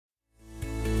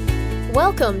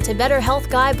Welcome to Better Health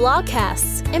Guy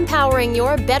Blogcasts, empowering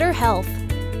your better health.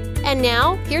 And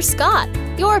now, here's Scott,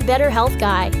 your Better Health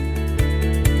Guy.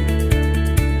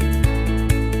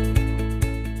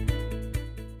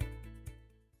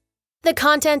 The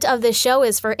content of this show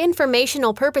is for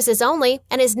informational purposes only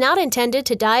and is not intended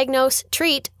to diagnose,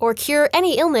 treat, or cure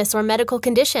any illness or medical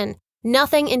condition.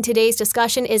 Nothing in today's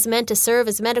discussion is meant to serve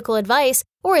as medical advice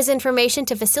or as information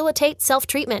to facilitate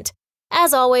self-treatment.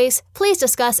 As always, please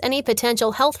discuss any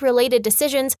potential health-related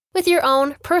decisions with your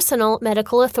own personal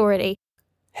medical authority.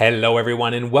 Hello,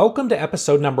 everyone, and welcome to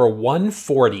episode number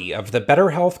 140 of the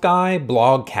Better Health Guy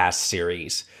blogcast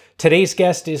series. Today's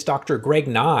guest is Dr. Greg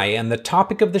Nigh, and the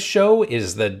topic of the show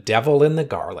is the devil in the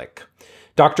garlic.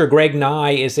 Dr. Greg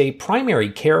Nigh is a primary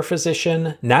care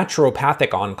physician, naturopathic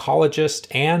oncologist,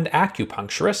 and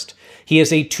acupuncturist. He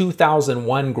is a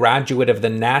 2001 graduate of the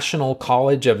National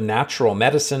College of Natural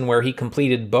Medicine, where he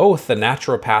completed both the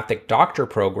Naturopathic Doctor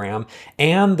program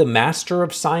and the Master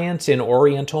of Science in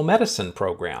Oriental Medicine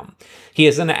program. He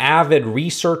is an avid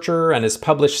researcher and has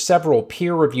published several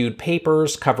peer-reviewed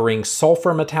papers covering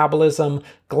sulfur metabolism,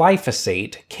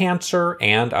 glyphosate, cancer,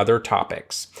 and other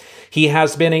topics. He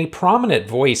has been a prominent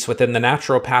voice within the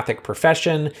naturopathic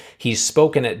profession. He's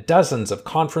spoken at dozens of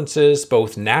conferences,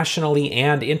 both nationally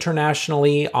and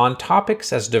internationally, on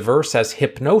topics as diverse as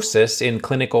hypnosis in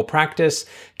clinical practice,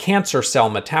 cancer cell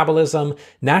metabolism,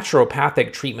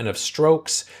 naturopathic treatment of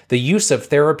strokes, the use of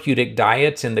therapeutic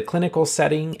diets in the clinical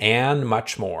setting, and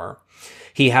much more.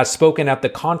 He has spoken at the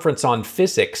Conference on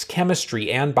Physics, Chemistry,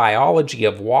 and Biology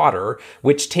of Water,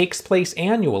 which takes place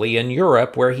annually in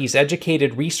Europe, where he's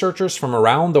educated researchers from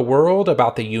around the world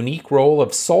about the unique role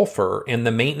of sulfur in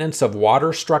the maintenance of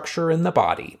water structure in the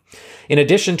body. In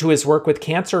addition to his work with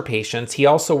cancer patients, he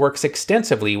also works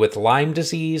extensively with Lyme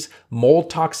disease,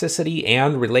 mold toxicity,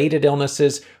 and related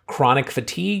illnesses, chronic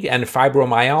fatigue and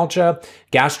fibromyalgia,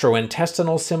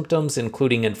 gastrointestinal symptoms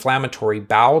including inflammatory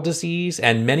bowel disease,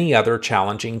 and many other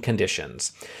challenging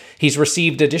conditions. He's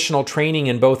received additional training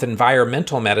in both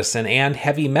environmental medicine and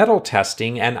heavy metal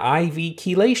testing and IV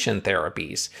chelation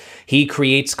therapies. He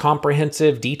creates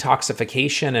comprehensive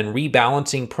detoxification and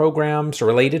rebalancing programs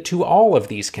related to all of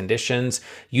these conditions,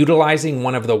 utilizing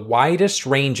one of the widest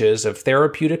ranges of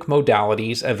therapeutic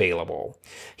modalities available.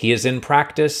 He is in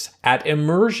practice at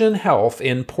Immersion Health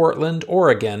in Portland,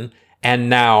 Oregon,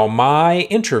 and now my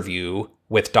interview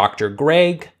with Dr.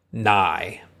 Greg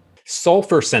Nigh.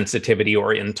 Sulfur sensitivity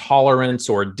or intolerance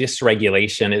or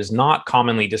dysregulation is not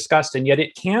commonly discussed, and yet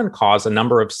it can cause a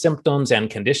number of symptoms and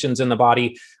conditions in the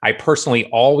body. I personally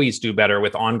always do better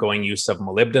with ongoing use of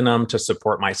molybdenum to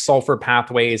support my sulfur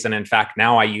pathways. And in fact,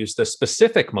 now I use the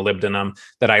specific molybdenum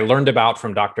that I learned about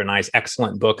from Dr. Nigh's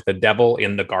excellent book, The Devil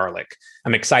in the Garlic.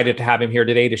 I'm excited to have him here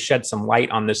today to shed some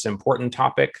light on this important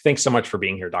topic. Thanks so much for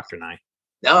being here, Dr. Nigh.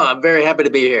 No, I'm very happy to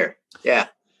be here. Yeah.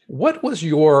 What was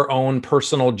your own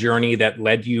personal journey that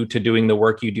led you to doing the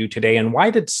work you do today, and why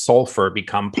did sulfur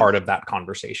become part of that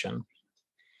conversation?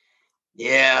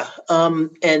 Yeah,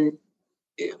 and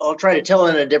I'll try to tell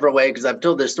it in a different way because I've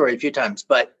told this story a few times.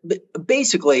 But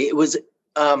basically, it was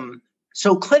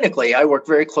so clinically, I work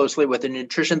very closely with a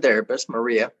nutrition therapist,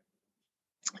 Maria,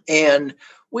 and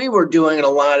we were doing a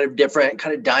lot of different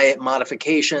kind of diet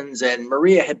modifications. And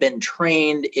Maria had been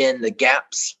trained in the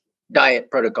GAPS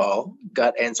diet protocol,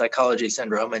 gut and psychology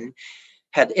syndrome, and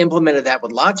had implemented that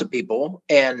with lots of people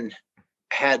and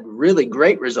had really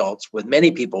great results with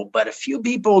many people, but a few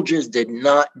people just did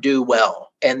not do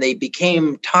well, and they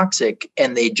became toxic,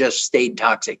 and they just stayed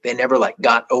toxic. They never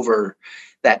got over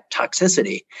that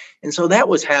toxicity. And so that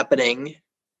was happening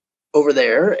over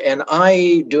there, and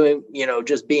I doing,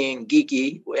 just being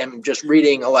geeky and just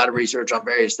reading a lot of research on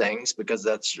various things because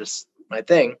that's just my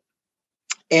thing.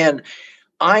 And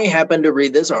I happened to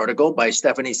read this article by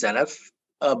Stephanie Seneff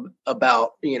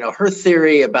about, her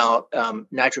theory about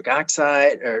nitric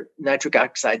oxide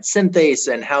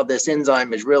synthase and how this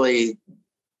enzyme is really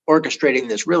orchestrating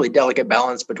this really delicate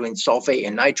balance between sulfate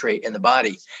and nitrate in the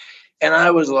body. And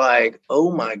I was like,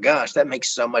 oh my gosh, that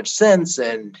makes so much sense.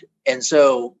 And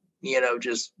so,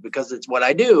 just because it's what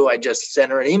I do, I just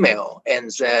sent her an email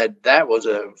and said, that was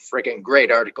a freaking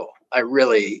great article. I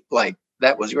really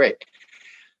that was great.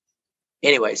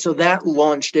 Anyway, so that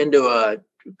launched into a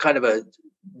kind of a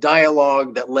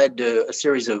dialogue that led to a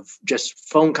series of just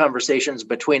phone conversations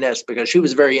between us because she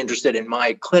was very interested in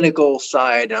my clinical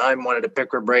side and I wanted to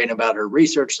pick her brain about her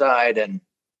research side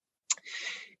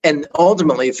and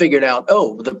ultimately figured out,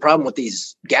 the problem with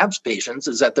these GAPS patients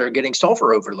is that they're getting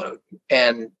sulfur overload.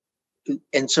 And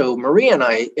so Maria and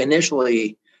I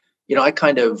initially, I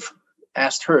kind of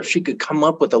asked her if she could come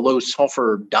up with a low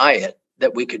sulfur diet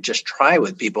that we could just try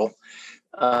with people.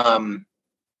 And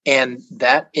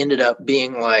that ended up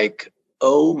being like,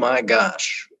 oh my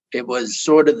gosh, it was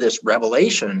sort of this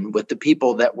revelation with the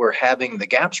people that were having the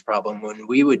GAPS problem when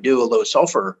we would do a low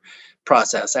sulfur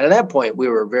process. And at that point, we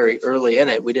were very early in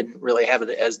it. We didn't really have it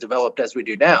as developed as we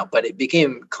do now, but it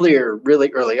became clear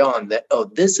really early on that, oh,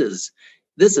 this is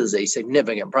a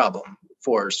significant problem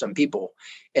for some people.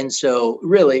 And so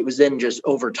really it was then just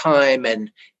over time.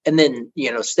 And then,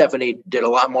 Stephanie did a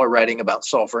lot more writing about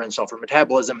sulfur and sulfur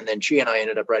metabolism. And then she and I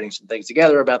ended up writing some things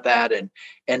together about that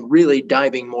and really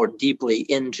diving more deeply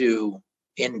into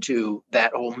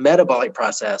that whole metabolic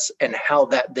process and how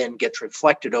that then gets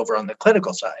reflected over on the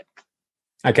clinical side.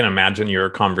 I can imagine your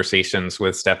conversations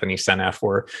with Stephanie Seneff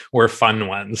were fun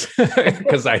ones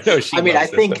because I know she. I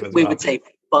think we would say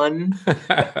fun.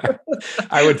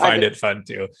 I would find it fun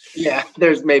too. Yeah,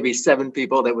 there's maybe 7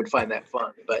 people that would find that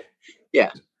fun, but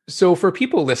yeah. So for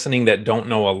people listening that don't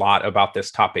know a lot about this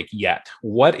topic yet,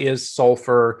 what is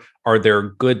sulfur? Are there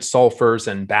good sulfurs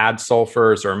and bad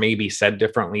sulfurs, or maybe said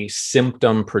differently,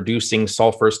 symptom producing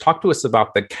sulfurs? Talk to us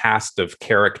about the cast of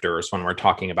characters when we're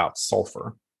talking about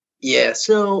sulfur. Yeah,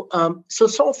 so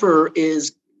sulfur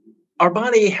is, our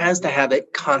body has to have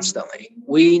it constantly.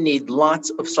 We need lots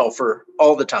of sulfur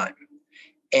all the time.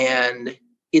 And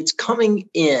it's coming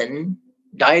in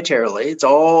dietarily. It's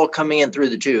all coming in through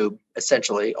the tube,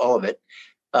 essentially, all of it,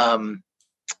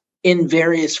 in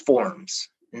various forms.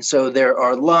 And so there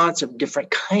are lots of different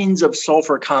kinds of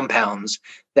sulfur compounds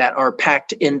that are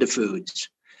packed into foods.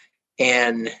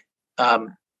 And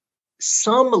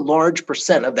some large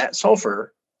percent of that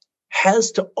sulfur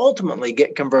has to ultimately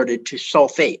get converted to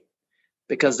sulfate,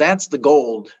 because that's the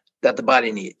gold that the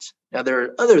body needs. Now, there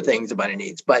are other things the body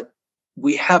needs, but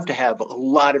we have to have a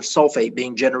lot of sulfate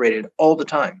being generated all the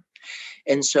time.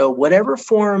 And so whatever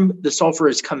form the sulfur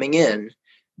is coming in,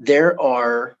 there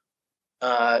are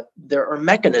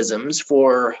mechanisms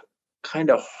for kind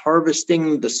of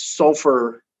harvesting the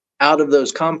sulfur out of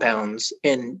those compounds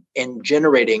and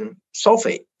generating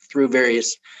sulfate through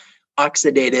various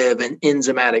oxidative and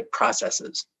enzymatic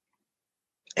processes.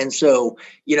 And so,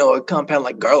 a compound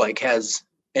like garlic has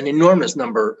an enormous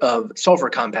number of sulfur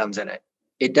compounds in it.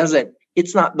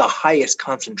 It's not the highest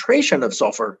concentration of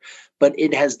sulfur, but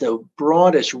it has the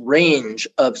broadest range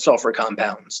of sulfur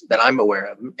compounds that I'm aware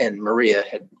of. And Maria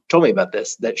had told me about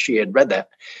this, that she had read that.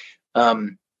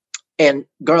 And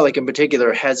garlic in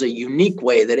particular has a unique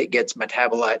way that it gets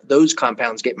metabolized. Those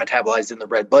compounds get metabolized in the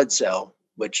red blood cell,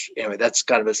 which, anyway, that's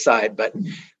kind of a side, but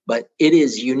it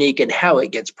is unique in how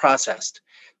it gets processed.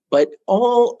 But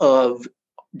all of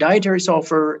dietary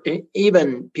sulfur,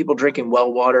 even people drinking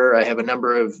well water, I have a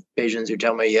number of patients who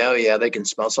tell me, oh yeah, they can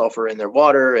smell sulfur in their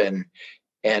water,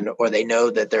 or they know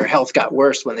that their health got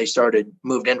worse when they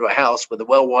moved into a house with the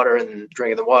well water and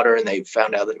drinking the water, and they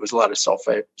found out that there was a lot of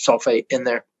sulfate in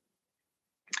there.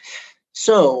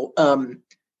 So,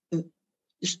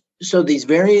 so these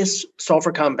various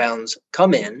sulfur compounds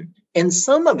come in, and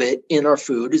some of it in our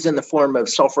food is in the form of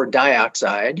sulfur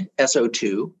dioxide,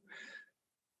 SO2.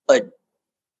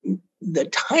 The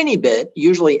tiny bit,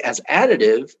 usually as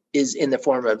additive, is in the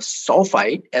form of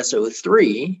sulfite,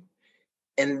 SO3.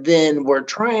 And then we're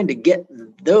trying to get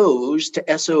those to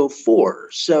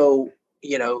SO4. So,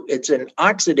 it's an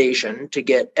oxidation to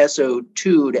get SO2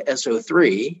 to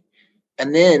SO3.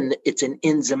 And then it's an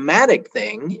enzymatic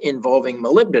thing involving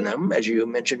molybdenum, as you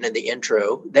mentioned in the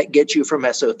intro, that gets you from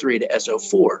SO3 to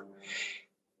SO4.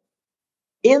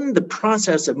 In the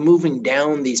process of moving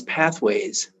down these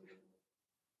pathways,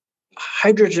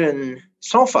 hydrogen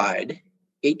sulfide,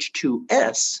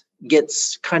 H2S,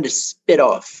 gets kind of spit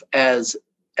off as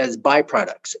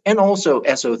byproducts. And also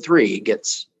SO3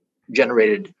 gets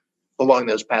generated along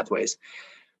those pathways.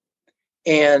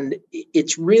 And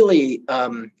it's really,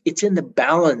 it's in the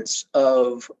balance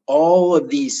of all of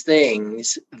these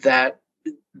things that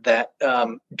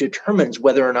determines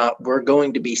whether or not we're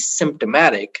going to be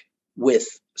symptomatic with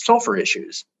sulfur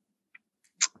issues.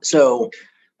 So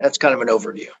that's kind of an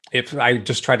overview. If I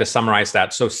just try to summarize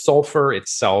that, so sulfur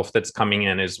itself that's coming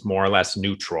in is more or less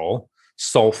neutral.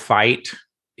 Sulfite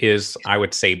is, I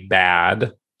would say,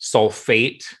 bad.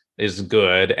 Sulfate is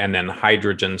good. And then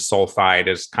hydrogen sulfide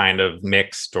is kind of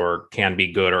mixed, or can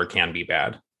be good or can be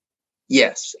bad.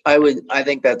 Yes, I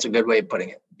think that's a good way of putting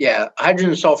it. Yeah,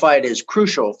 hydrogen sulfide is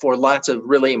crucial for lots of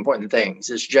really important things.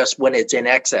 It's just when it's in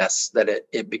excess that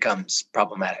it becomes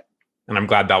problematic. And I'm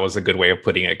glad that was a good way of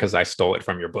putting it, because I stole it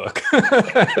from your book.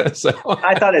 So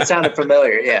I thought it sounded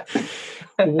familiar. Yeah.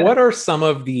 What are some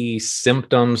of the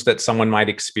symptoms that someone might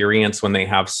experience when they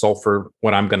have sulfur,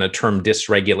 what I'm going to term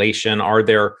dysregulation? Are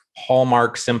there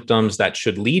hallmark symptoms that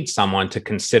should lead someone to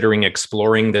considering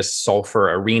exploring this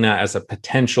sulfur arena as a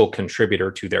potential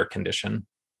contributor to their condition?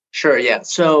 Sure, yeah.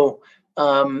 So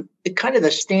kind of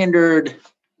the standard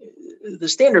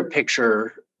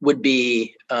picture would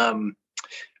be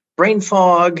brain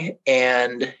fog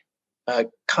and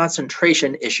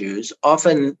concentration issues.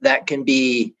 Often that can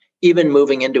be even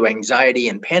moving into anxiety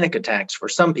and panic attacks for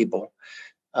some people.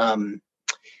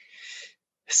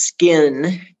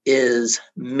 Skin is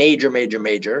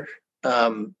major.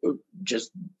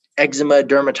 Just eczema,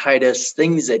 dermatitis,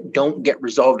 things that don't get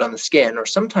resolved on the skin, or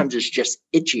sometimes it's just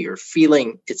itchy or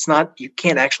feeling, it's not, you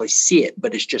can't actually see it,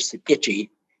 but it's just itchy.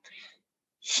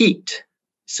 Heat.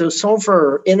 So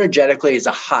sulfur energetically is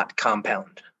a hot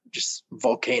compound, just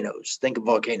volcanoes. Think of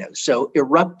volcanoes. So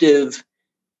eruptive,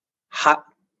 hot,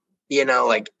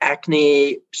 like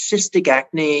acne, cystic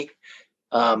acne,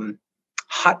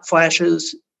 hot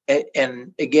flashes.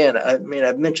 And again, I mean,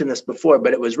 I've mentioned this before,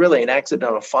 but it was really an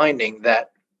accidental finding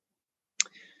that,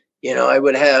 I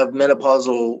would have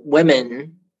menopausal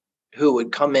women who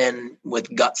would come in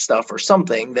with gut stuff or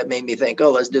something that made me think,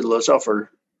 oh, let's do the low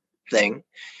sulfur thing.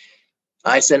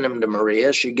 I send them to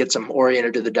Maria. She gets them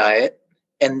oriented to the diet.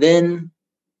 And then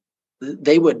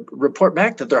they would report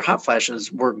back that their hot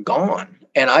flashes were gone.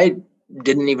 And I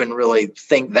didn't even really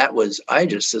think that was, I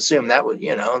just assumed that was,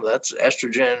 that's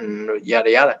estrogen and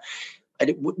yada, yada.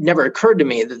 It never occurred to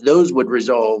me that those would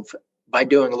resolve by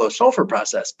doing a low sulfur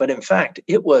process. But in fact,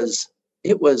 it was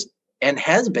and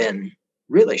has been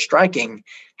really striking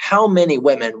how many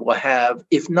women will have,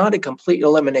 if not a complete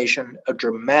elimination, a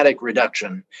dramatic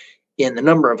reduction in the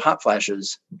number of hot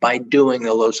flashes by doing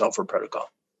the low sulfur protocol.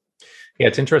 Yeah,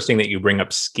 it's interesting that you bring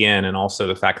up skin and also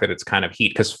the fact that it's kind of heat.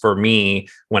 Because for me,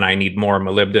 when I need more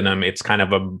molybdenum, it's kind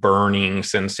of a burning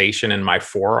sensation in my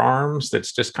forearms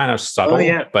that's just kind of subtle,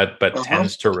 but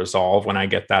tends to resolve when I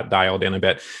get that dialed in a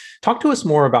bit. Talk to us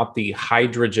more about the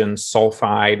hydrogen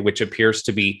sulfide, which appears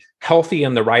to be healthy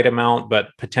in the right amount, but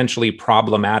potentially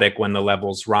problematic when the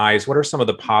levels rise. What are some of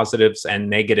the positives and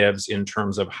negatives in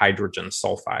terms of hydrogen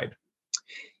sulfide?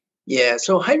 Yeah,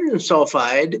 so hydrogen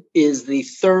sulfide is the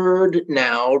third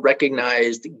now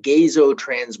recognized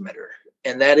gasotransmitter.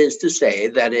 And that is to say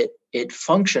that it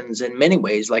functions in many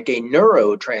ways like a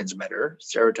neurotransmitter,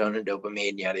 serotonin,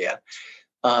 dopamine, yada,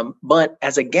 yada. But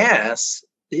as a gas,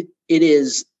 it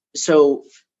is, so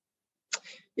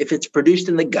if it's produced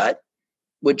in the gut,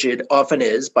 which it often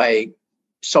is by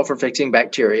sulfur-fixing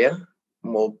bacteria,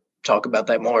 and we'll talk about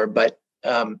that more, but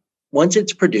once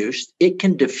it's produced, it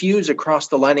can diffuse across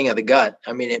the lining of the gut.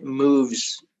 I mean, it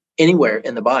moves anywhere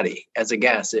in the body as a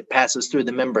gas. It passes through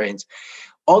the membranes,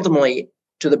 ultimately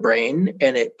to the brain,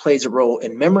 and it plays a role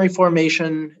in memory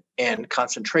formation and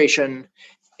concentration.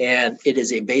 And it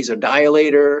is a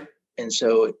vasodilator. And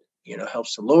so it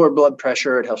helps to lower blood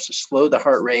pressure. It helps to slow the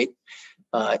heart rate.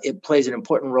 It plays an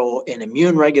important role in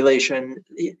immune regulation.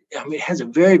 It has a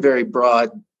very, very broad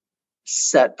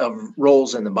set of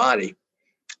roles in the body.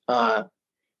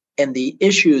 And the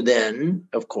issue then,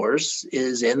 of course,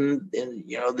 is in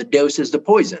the dose is the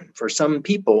poison. For some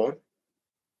people,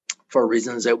 for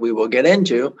reasons that we will get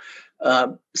into,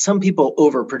 some people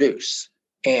overproduce.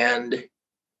 And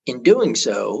in doing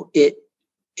so, it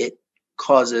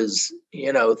causes,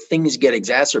 things get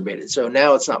exacerbated. So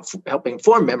now it's not helping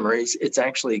form memories. It's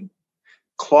actually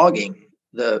clogging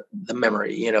the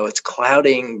memory. It's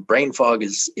clouding. Brain fog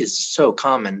is so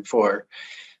common for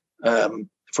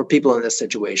people in this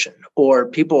situation. Or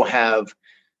people have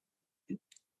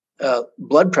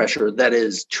blood pressure that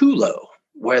is too low,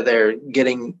 where they're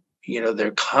getting,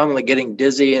 they're commonly getting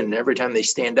dizzy, and every time they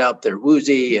stand up, they're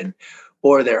woozy,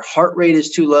 or their heart rate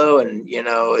is too low. And,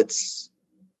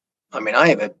 I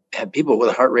have had people with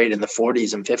a heart rate in the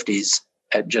 40s and 50s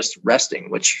at just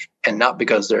resting, and not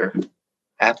because they're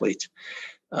athletes.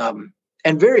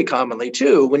 And very commonly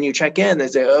too, when you check in, they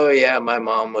say, oh yeah, my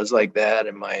mom was like that,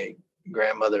 and my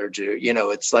grandmother too.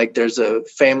 It's like there's a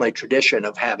family tradition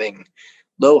of having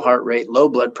low heart rate, low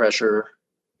blood pressure,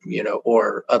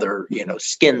 or other,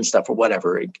 skin stuff or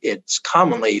whatever. It's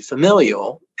commonly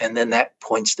familial. And then that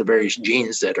points to various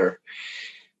genes that are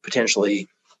potentially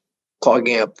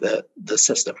clogging up the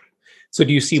system. So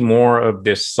do you see more of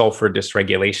this sulfur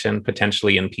dysregulation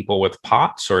potentially in people with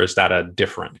POTS, or is that a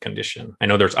different condition? I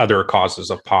know there's other causes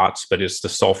of POTS, but is the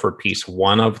sulfur piece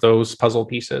one of those puzzle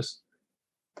pieces?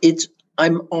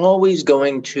 I'm always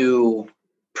going to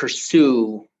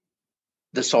pursue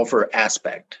the sulfur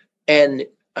aspect. And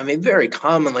very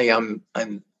commonly I'm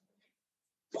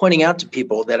pointing out to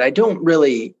people that I don't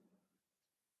really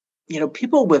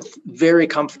people with very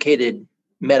complicated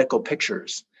medical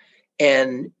pictures.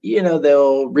 And,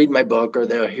 they'll read my book or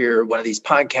they'll hear one of these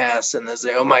podcasts and they'll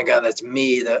say, oh my God, that's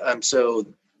me, that I'm so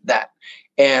that.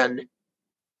 And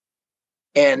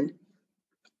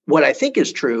what I think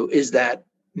is true is that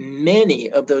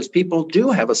many of those people do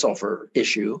have a sulfur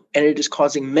issue and it is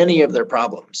causing many of their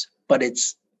problems, but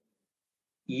it's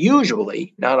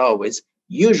usually, not always,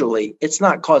 usually it's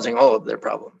not causing all of their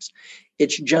problems.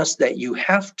 It's just that you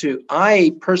have to,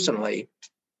 I personally,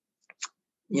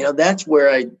 that's where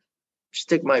I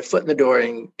stick my foot in the door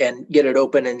and get it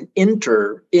open and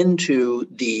enter into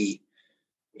the,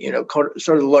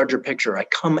 sort of the larger picture. I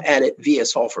come at it via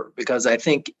sulfur because I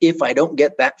think if I don't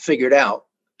get that figured out,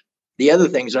 the other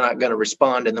things are not going to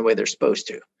respond in the way they're supposed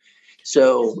to.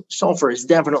 So sulfur is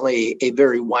definitely a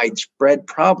very widespread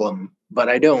problem, but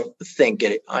I don't think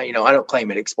I don't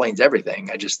claim it explains everything.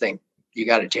 I just think you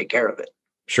got to take care of it.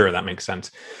 Sure, that makes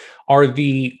sense. Are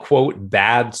the, quote,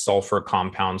 bad sulfur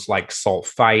compounds like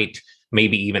sulfite,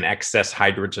 maybe even excess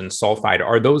hydrogen sulfide,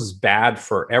 are those bad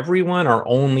for everyone or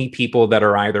only people that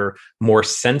are either more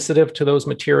sensitive to those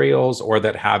materials or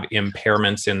that have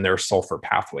impairments in their sulfur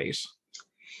pathways?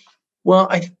 Well,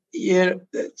 that's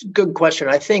a good question.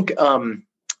 I think,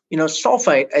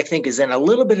 sulfite, I think, is in a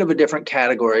little bit of a different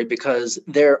category because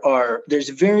there's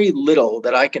very little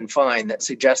that I can find that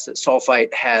suggests that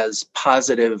sulfite has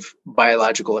positive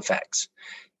biological effects.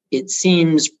 It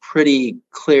seems pretty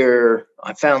clear.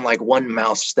 I found like one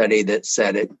mouse study that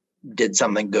said it did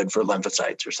something good for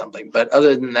lymphocytes or something. But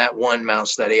other than that one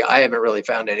mouse study, I haven't really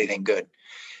found anything good.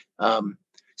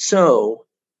 So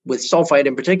with sulfite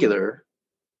in particular,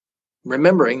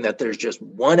 remembering that there's just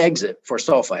one exit for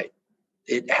sulfite,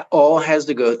 it all has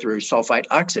to go through sulfite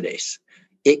oxidase.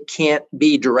 It can't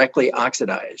be directly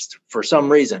oxidized for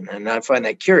some reason. And I find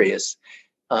that curious.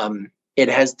 It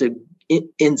has to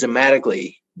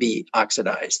enzymatically be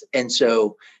oxidized. And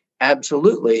so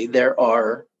absolutely, there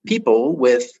are people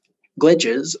with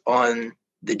glitches on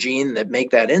the gene that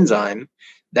make that enzyme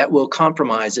that will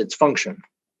compromise its function.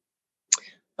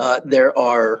 There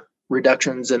are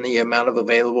reductions in the amount of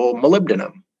available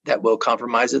molybdenum that will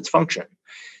compromise its function.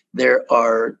 There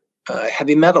are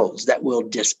heavy metals that will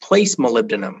displace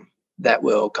molybdenum that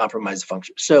will compromise the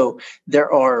function. So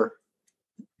there are,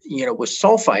 with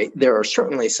sulfite, there are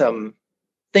certainly some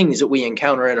things that we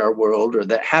encounter in our world or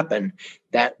that happen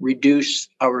that reduce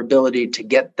our ability to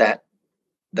get that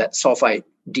sulfite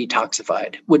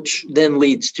detoxified, which then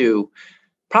leads to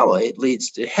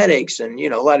headaches. And,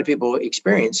 a lot of people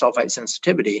experience sulfite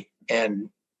sensitivity and,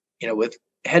 with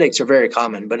headaches are very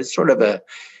common, but it's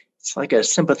it's like a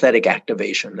sympathetic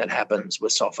activation that happens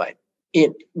with sulfite.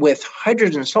 With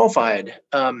hydrogen sulfide,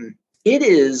 it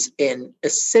is an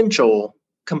essential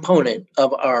component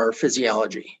of our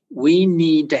physiology. We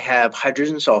need to have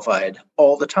hydrogen sulfide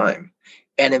all the time.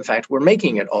 And in fact, we're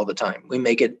making it all the time. We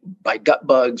make it by gut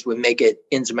bugs. We make it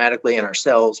enzymatically in our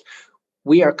cells.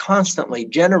 We are constantly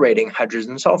generating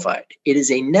hydrogen sulfide. It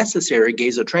is a necessary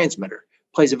gasotransmitter,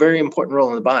 plays a very important role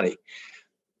in the body.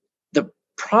 The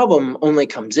problem only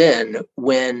comes in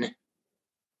when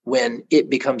it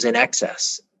becomes in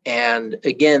excess. And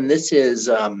again, this is,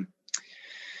 I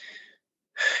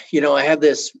have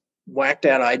this whacked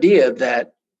out idea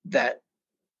that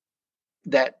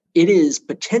it is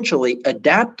potentially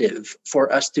adaptive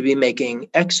for us to be making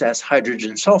excess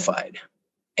hydrogen sulfide.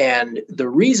 And the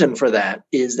reason for that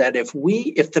is that if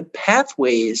the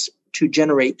pathways to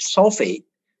generate sulfate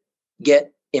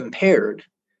get impaired,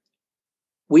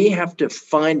 we have to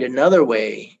find another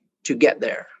way to get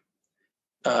there.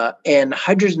 And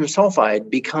hydrogen sulfide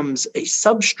becomes a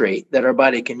substrate that our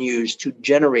body can use to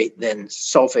generate then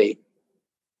sulfate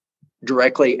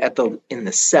directly in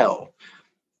the cell.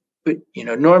 But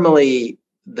normally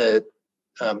the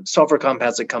sulfur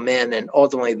compounds that come in and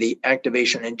ultimately the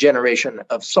activation and generation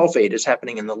of sulfate is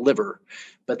happening in the liver.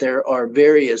 But there are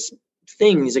various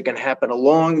things that can happen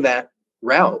along that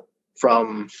route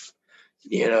from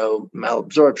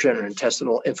malabsorption or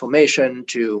intestinal inflammation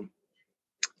to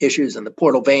issues in the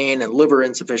portal vein and liver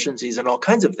insufficiencies and all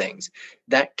kinds of things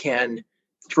that can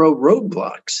throw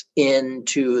roadblocks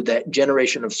into that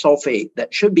generation of sulfate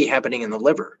that should be happening in the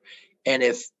liver. And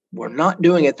if we're not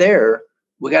doing it there,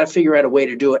 we got to figure out a way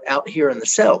to do it out here in the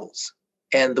cells.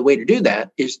 And the way to do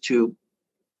that is to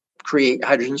create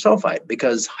hydrogen sulfide,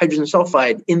 because hydrogen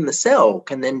sulfide in the cell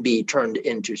can then be turned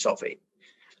into sulfate.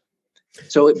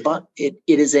 So it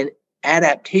is an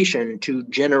adaptation to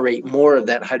generate more of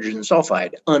that hydrogen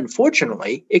sulfide.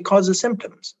 Unfortunately, it causes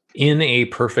symptoms. In a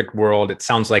perfect world, it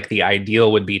sounds like the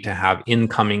ideal would be to have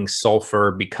incoming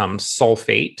sulfur become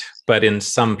sulfate but in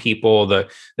some people, the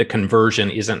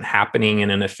conversion isn't happening in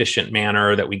an efficient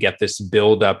manner, that we get this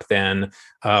buildup then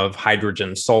of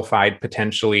hydrogen sulfide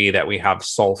potentially, that we have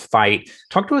sulfite.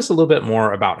 Talk to us a little bit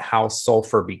more about how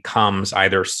sulfur becomes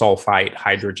either sulfite,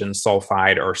 hydrogen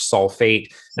sulfide, or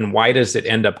sulfate, and why does it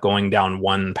end up going down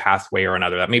one pathway or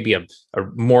another? That may be a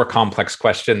more complex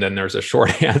question than there's a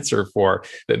short answer for,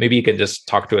 but maybe you can just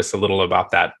talk to us a little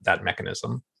about that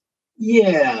mechanism.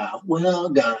 Yeah, well,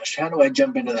 gosh, how do I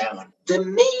jump into that one? The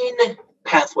main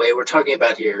pathway we're talking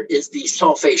about here is the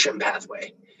sulfation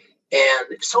pathway.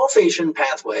 And sulfation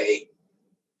pathway,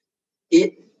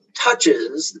 it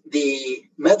touches the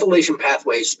methylation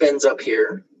pathway, spins up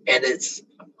here, and it's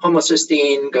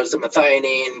homocysteine, goes to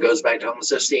methionine, goes back to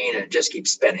homocysteine, and it just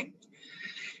keeps spinning.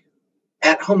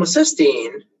 At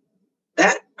homocysteine,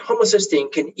 that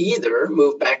homocysteine can either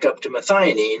move back up to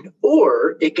methionine,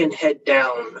 or it can head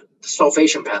down the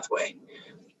sulfation pathway.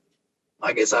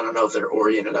 I guess I don't know if they're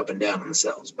oriented up and down in the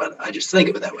cells, but I just think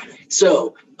of it that way.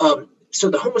 So the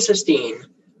homocysteine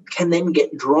can then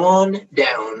get drawn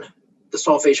down the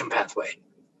sulfation pathway.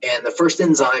 And the first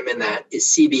enzyme in that is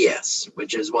CBS,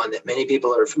 which is one that many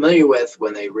people are familiar with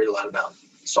when they read a lot about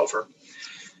sulfur.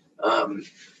 And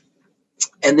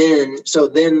then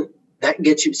that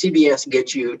gets you, CBS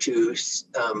gets you to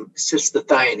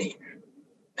cystathionine.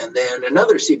 And then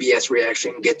another CBS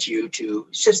reaction gets you to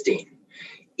cysteine.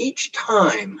 Each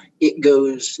time it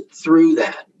goes through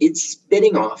that, it's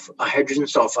spitting off a hydrogen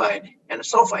sulfide and a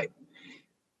sulfite.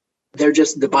 They're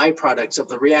just the byproducts of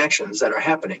the reactions that are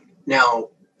happening. Now,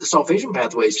 the sulfation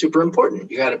pathway is super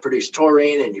important. You got to produce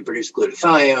taurine, and you produce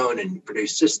glutathione, and you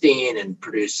produce cysteine, and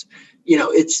produce,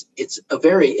 it's a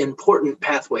very important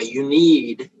pathway. You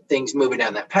need things moving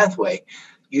down that pathway.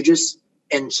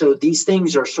 And so these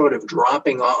things are sort of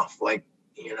dropping off, like,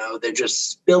 they're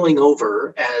just spilling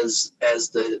over as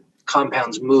the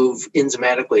compounds move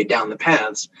enzymatically down the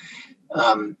paths.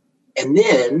 And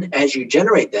then as you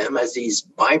generate them as these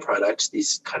byproducts,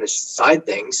 these kind of side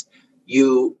things,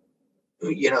 the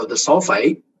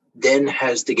sulfite then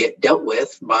has to get dealt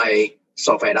with by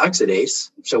sulfite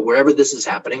oxidase. So wherever this is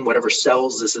happening, whatever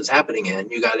cells this is happening in,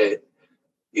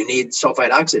 you need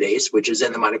sulfite oxidase, which is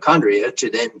in the mitochondria, to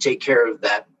then take care of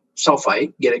that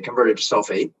sulfite, get it converted to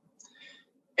sulfate.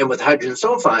 And with hydrogen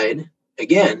sulfide,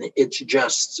 again, it's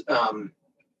just,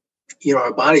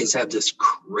 our bodies have this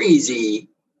crazy,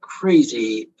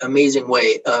 amazing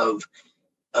way of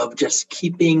just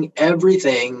keeping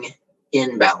everything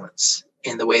in balance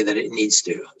in the way that it needs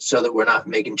to, so that we're not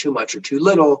making too much or too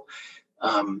little.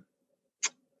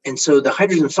 And so the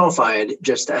hydrogen sulfide,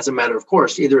 just as a matter of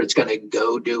course, either it's going to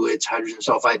go do its hydrogen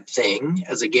sulfide thing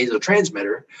as a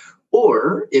gasotransmitter,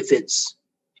 or if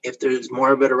there's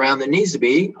more of it around than needs to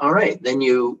be, all right, then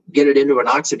you get it into an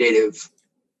oxidative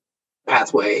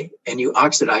pathway and you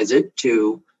oxidize it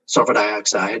to sulfur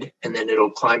dioxide, and then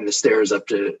it'll climb the stairs up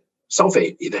to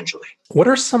sulfate eventually. What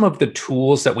are some of the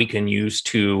tools that we can use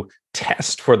to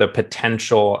test for the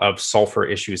potential of sulfur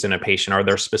issues in a patient? Are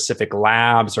there specific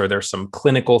labs? Are there some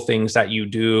clinical things that you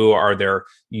do? Are there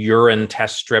urine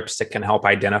test strips that can help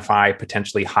identify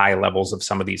potentially high levels of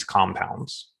some of these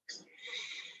compounds?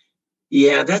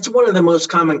 Yeah, that's one of the most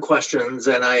common questions,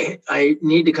 and I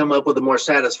need to come up with a more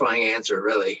satisfying answer,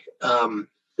 really.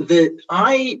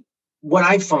 What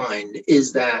I find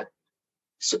is that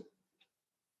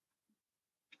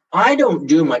I don't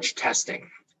do much testing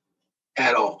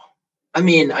at all. I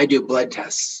mean, I do blood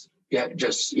tests,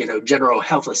 just, general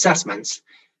health assessments.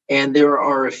 And there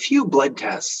are a few blood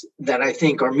tests that I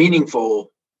think are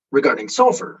meaningful regarding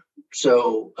sulfur.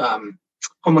 So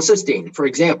homocysteine, for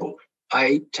example,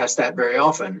 I test that very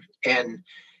often. And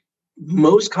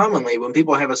most commonly when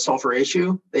people have a sulfur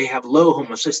issue, they have low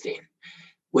homocysteine,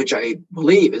 which I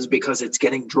believe is because it's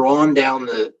getting drawn down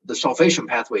the sulfation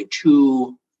pathway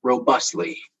too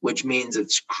robustly, which means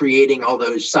it's creating all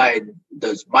those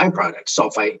byproducts,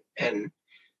 sulfite and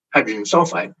hydrogen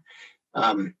sulfide.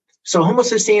 So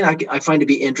homocysteine, I find to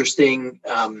be interesting.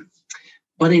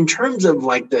 But in terms of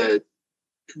like the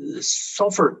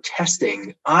sulfur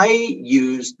testing, I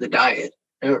use the diet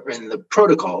and the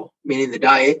protocol, meaning the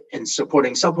diet and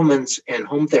supporting supplements and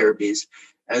home therapies,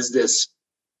 as this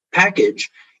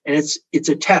package. And it's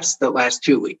a test that lasts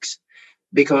 2 weeks,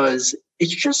 because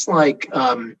it's just like,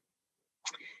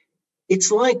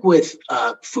 it's like with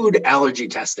food allergy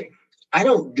testing. I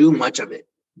don't do much of it,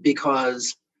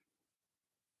 because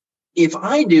if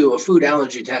I do a food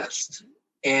allergy test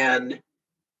and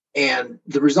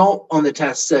the result on the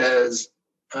test says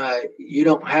you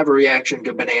don't have a reaction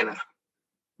to banana,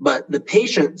 but the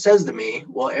patient says to me,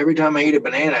 well, every time I eat a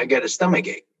banana, I get a stomach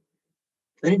ache,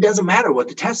 then it doesn't matter what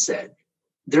the test said.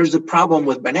 there's a problem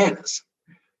with bananas.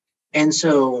 And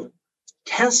so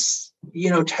tests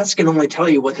can only tell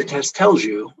you what the test tells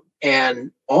you.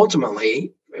 And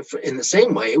ultimately, in the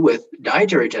same way with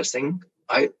dietary testing,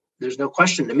 there's no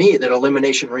question to me that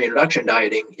elimination reintroduction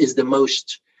dieting is the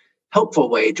most helpful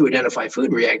way to identify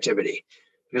food reactivity.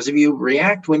 Because if you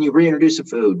react when you reintroduce a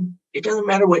food, it doesn't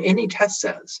matter what any test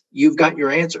says, you've got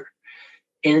your answer.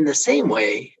 And in the same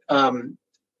way,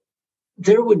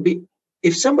 there would be,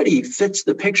 if somebody fits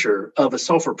the picture of a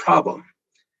sulfur problem,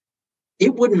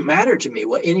 it wouldn't matter to me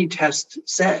what any test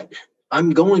said.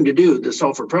 I'm going to do the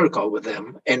sulfur protocol with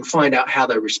them and find out how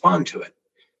they respond to it.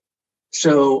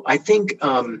 So I think,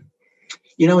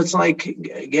 it's like,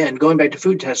 again, going back to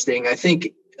food testing, I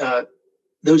think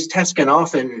those tests can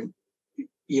often,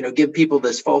 give people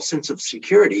this false sense of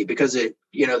security because they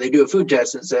do a food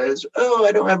test and says, oh,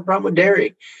 I don't have a problem with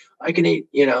dairy. I can eat,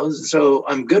 so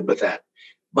I'm good with that.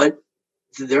 But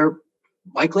they're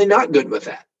likely not good with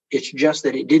that. It's just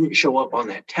that it didn't show up on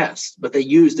that test, but they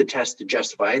used the test to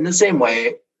justify. In the same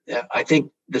way, I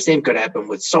think the same could happen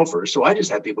with sulfur. So I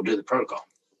just have people do the protocol.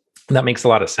 That makes a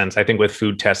lot of sense. I think with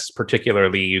food tests,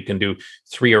 particularly, you can do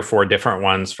 3 or 4 different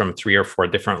ones from 3 or 4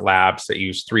 different labs that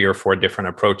use 3 or 4 different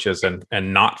approaches and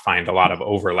not find a lot of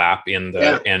overlap in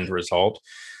the end result.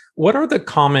 What are the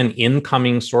common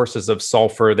incoming sources of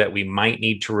sulfur that we might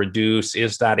need to reduce?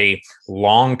 Is that a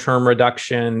long-term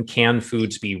reduction? Can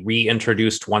foods be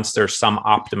reintroduced once there's some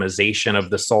optimization of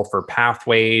the sulfur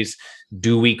pathways?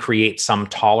 Do we create some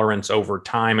tolerance over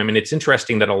time? I mean, it's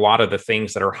interesting that a lot of the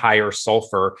things that are higher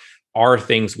sulfur are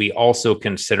things we also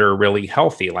consider really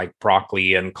healthy, like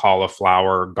broccoli and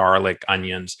cauliflower, garlic,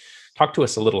 onions. Talk to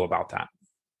us a little about that.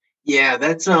 Yeah,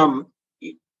 that's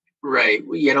right.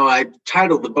 I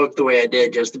titled the book the way I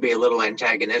did just to be a little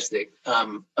antagonistic.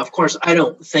 Of course, I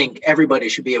don't think everybody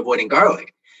should be avoiding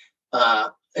garlic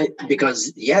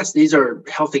because, yes, these are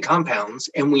healthy compounds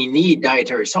and we need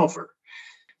dietary sulfur.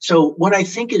 So what I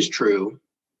think is true,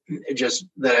 just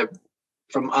that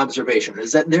from observation,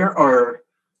 is that there are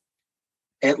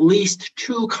at least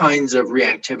 2 kinds of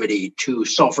reactivity to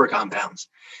sulfur compounds.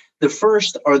 The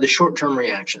first are the short-term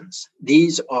reactions.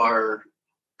 These are,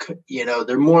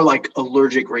 they're more like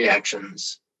allergic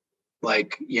reactions.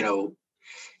 Like,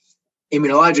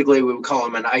 immunologically, we would call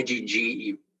them an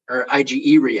IgG or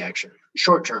IgE reaction,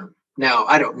 short-term. Now,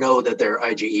 I don't know that they're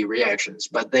IgE reactions,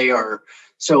 but they are.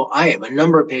 So I have a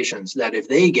number of patients that if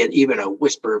they get even a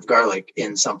whisper of garlic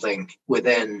in something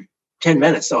within 10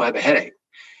 minutes, they'll have a headache.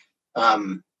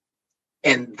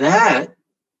 And that,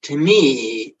 to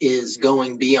me, is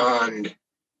going beyond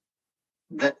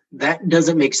that. That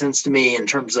doesn't make sense to me in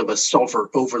terms of a sulfur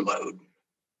overload,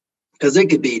 because it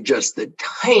could be just the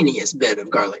tiniest bit of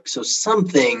garlic. So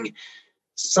something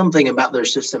about their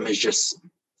system is just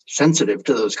sensitive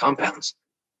to those compounds.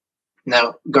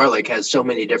 Now, garlic has so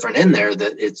many different in there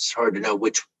that it's hard to know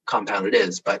which compound it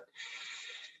is. But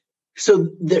so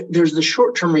there's the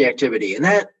short-term reactivity, and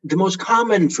that the most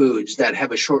common foods that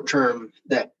have a short-term,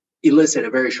 that elicit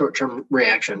a very short-term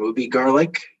reaction would be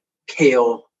garlic,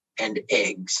 kale, and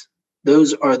eggs.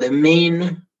 Those are the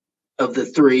main of the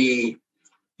 3,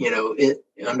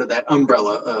 under that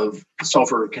umbrella of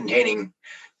sulfur-containing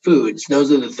foods.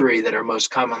 Those are the 3 that are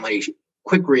most commonly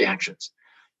quick reactions.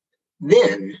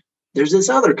 Then there's this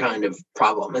other kind of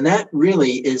problem, and that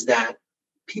really is that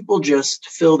people just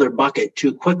fill their bucket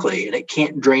too quickly and it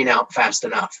can't drain out fast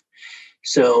enough.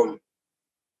 So,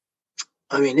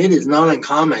 it is not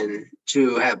uncommon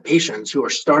to have patients who are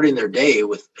starting their day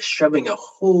with shoving a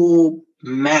whole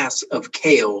mass of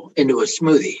kale into a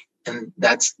smoothie. And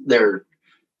that's their,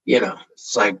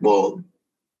 it's like, well,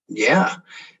 yeah.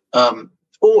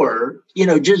 Or,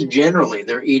 just generally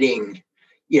they're eating,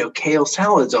 kale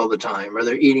salads all the time, or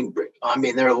they're eating,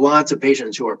 there are lots of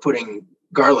patients who are putting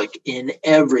garlic in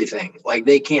everything. Like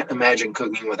they can't imagine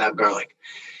cooking without garlic.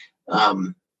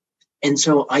 And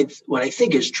so what I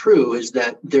think is true is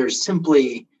that there's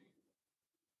simply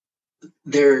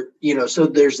so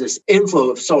there's this inflow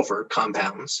of sulfur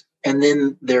compounds, and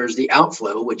then there's the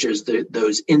outflow, which is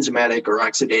those enzymatic or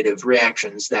oxidative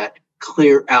reactions that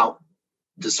clear out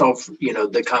the sulfur,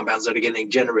 the compounds that are getting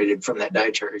generated from that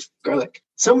dietary garlic.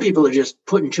 Some people are just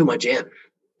putting too much in,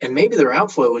 and maybe their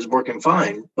outflow is working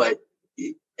fine, but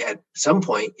at some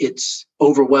point it's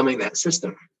overwhelming that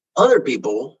system. Other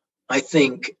people, I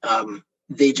think,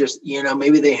 they just,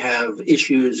 maybe they have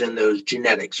issues in those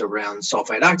genetics around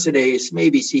sulfite oxidase,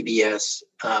 maybe CBS.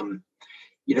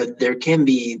 There can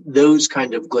be those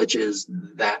kind of glitches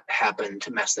that happen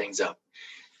to mess things up.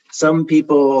 Some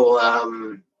people,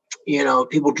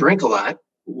 people drink a lot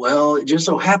Well, it just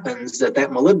so happens that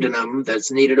molybdenum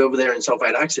that's needed over there in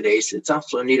sulfide oxidase, it's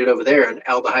also needed over there in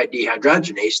aldehyde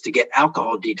dehydrogenase to get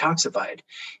alcohol detoxified.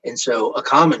 And so a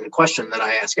common question that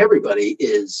I ask everybody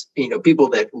is, people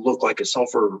that look like a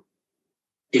sulfur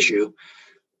issue,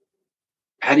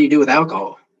 how do you do with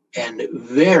alcohol? And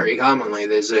very commonly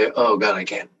they say, oh God, I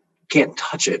can't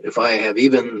touch it. If I have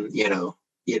even,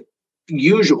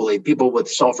 usually people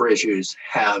with sulfur issues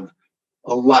have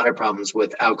a lot of problems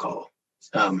with alcohol.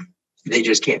 They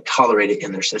just can't tolerate it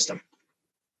in their system.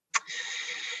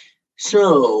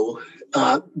 So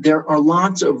there are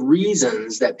lots of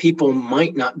reasons that people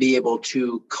might not be able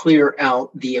to clear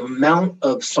out the amount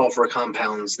of sulfur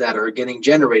compounds that are getting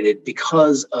generated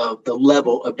because of the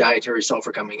level of dietary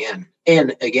sulfur coming in.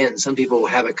 And again, some people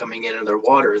have it coming in their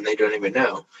water and they don't even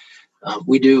know.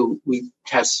 We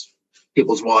test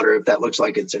people's water if that looks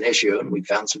like it's an issue, and we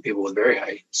found some people with very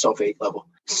high sulfate level.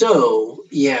 So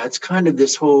yeah, it's kind of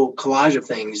this whole collage of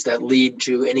things that lead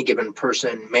to any given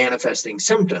person manifesting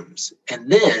symptoms.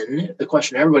 And then the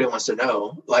question everybody wants to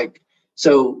know,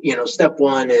 step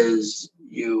one is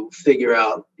you figure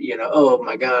out, oh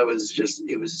my God,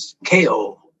 it was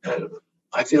kale.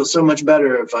 I feel so much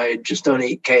better if I just don't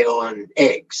eat kale and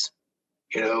eggs.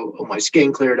 My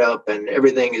skin cleared up and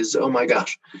everything is, oh my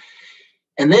gosh.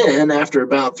 And then after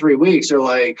about 3 weeks, they're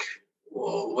like,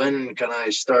 well, when can I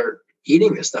start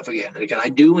eating this stuff again? And can I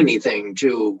do anything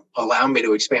to allow me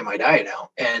to expand my diet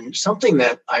out? And something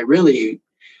that I really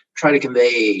try to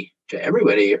convey to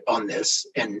everybody on this,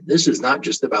 and this is not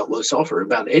just about low sulfur,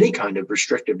 about any kind of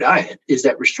restrictive diet, is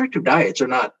that restrictive diets are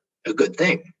not a good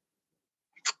thing.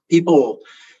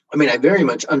 I very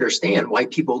much understand why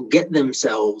people get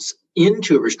themselves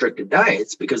into restrictive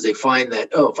diets, because they find that,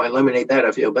 if I eliminate that,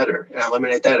 I feel better. And I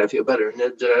eliminate that, I feel better.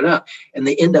 And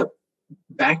they end up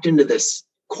backed into this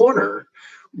corner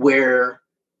where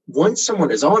once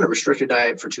someone is on a restricted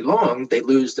diet for too long, they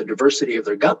lose the diversity of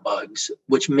their gut bugs,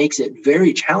 which makes it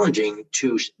very challenging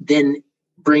to then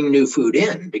bring new food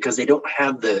in, because they don't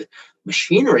have the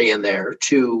machinery in there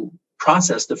to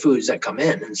process the foods that come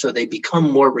in. And so they become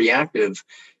more reactive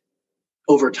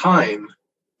over time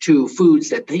to foods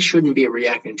that they shouldn't be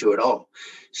reacting to at all.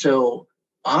 So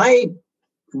I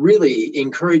really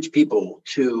encourage people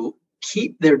to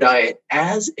keep their diet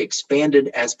as expanded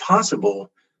as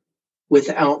possible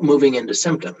without moving into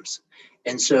symptoms.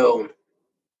 And so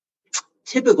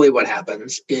typically what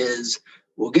happens is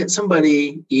we'll get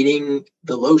somebody eating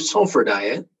the low sulfur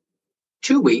diet.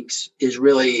 2 weeks is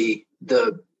really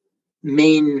the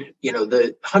main,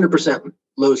 the 100%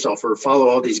 low sulfur, follow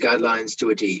all these guidelines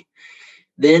to a T.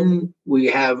 Then we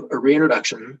have a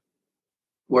reintroduction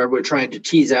where we're trying to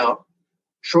tease out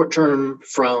short-term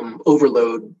from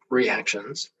overload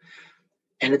reactions.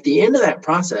 And at the end of that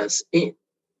process,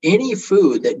 any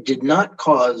food that did not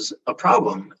cause a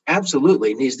problem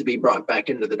absolutely needs to be brought back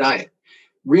into the diet.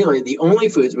 Really, the only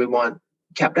foods we want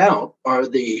kept out are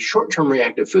the short-term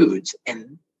reactive foods.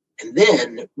 And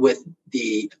then with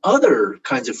the other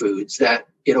kinds of foods that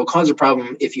it'll cause a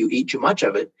problem if you eat too much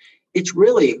of it, it's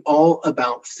really all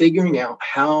about figuring out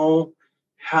how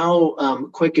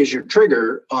quick is your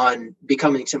trigger on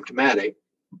becoming symptomatic.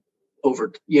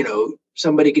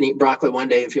 Somebody can eat broccoli one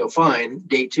day and feel fine.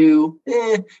 Day 2,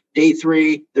 day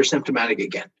 3, they're symptomatic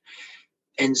again.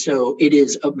 And so it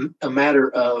is a matter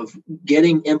of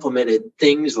getting implemented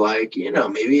things like,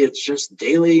 maybe it's just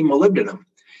daily molybdenum.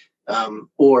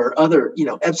 Or other,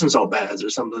 Epsom salt baths or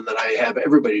something that I have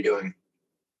everybody doing.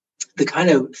 The kind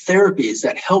of therapies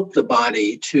that help the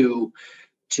body to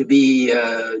be,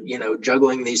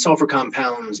 juggling these sulfur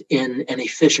compounds in an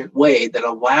efficient way that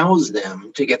allows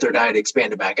them to get their diet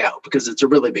expanded back out, because it's a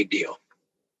really big deal.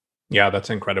 Yeah, that's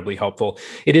incredibly helpful.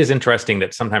 It is interesting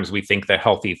that sometimes we think that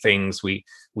healthy things we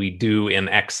do in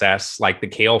excess, like the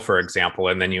kale, for example,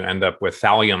 and then you end up with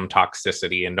thallium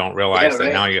toxicity and don't realize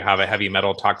that now you have a heavy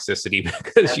metal toxicity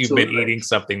because you've been eating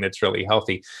something that's really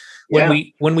healthy.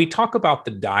 When we talk about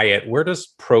the diet, where does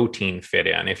protein fit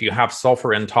in? If you have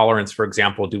sulfur intolerance, for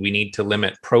example, do we need to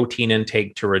limit protein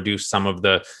intake to reduce some of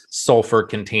the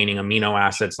sulfur-containing amino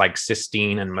acids like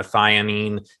cysteine and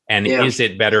methionine? And is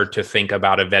it better to think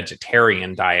about a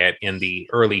vegetarian diet in the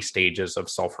early stages of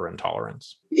sulfur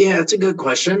intolerance? Yeah, it's a good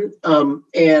question.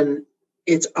 And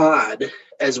it's odd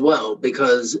as well,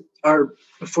 because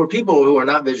for people who are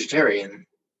not vegetarian,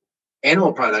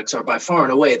 animal products are by far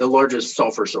and away the largest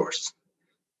sulfur source.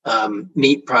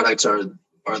 Meat products are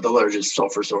the largest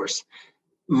sulfur source.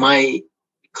 My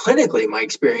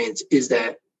experience is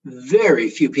that very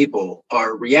few people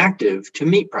are reactive to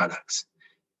meat products.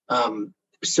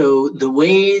 So the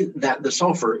way that the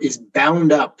sulfur is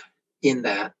bound up in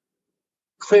that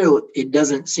clearly it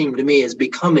doesn't seem to me as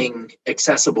becoming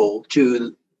accessible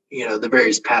to, the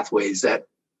various pathways that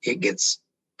it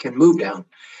can move down.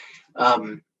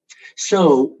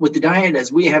 So with the diet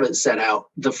as we have it set out,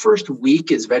 the first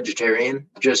week is vegetarian,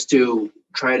 just to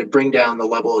try to bring down the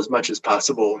level as much as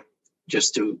possible,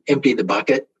 just to empty the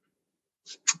bucket.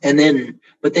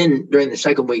 But then during the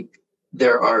second week,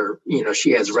 there are,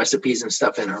 she has recipes and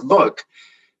stuff in her book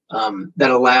that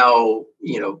allow,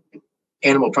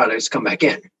 animal products come back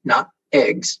in, not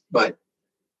eggs, but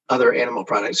other animal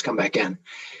products come back in.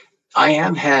 I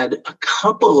have had a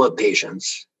couple of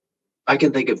patients, I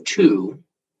can think of two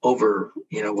over,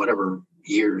 whatever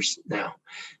years now,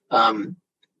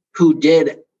 who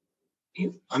did,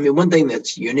 one thing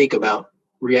that's unique about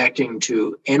reacting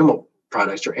to animal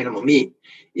products or animal meat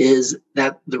is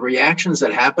that the reactions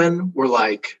that happen were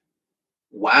like,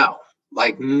 wow,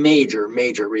 like major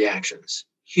reactions,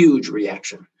 huge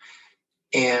reaction.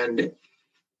 And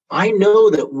I know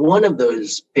that one of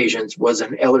those patients was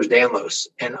an Ehlers-danlos,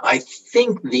 and I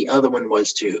think the other one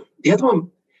was too. The other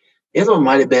one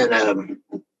might have been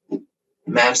a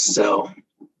mast cell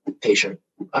patient.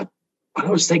 I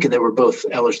was thinking they were both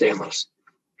Ehlers-danlos,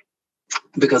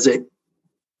 because it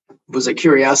was a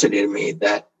curiosity to me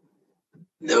that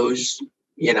those,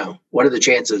 what are the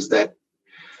chances that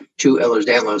two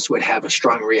Ehlers-danlos would have a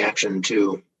strong reaction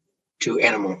to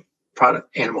animal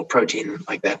protein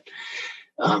like that.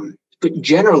 But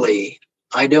generally,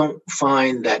 I don't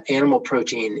find that animal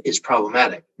protein is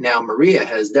problematic. Now, Maria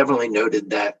has definitely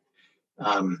noted that.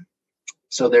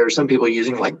 So there are some people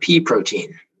using like pea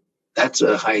protein. That's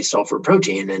a high sulfur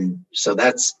protein. And so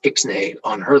that's ixnay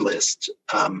on her list.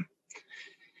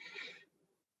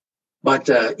 But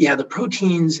the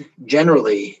proteins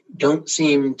generally don't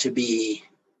seem to be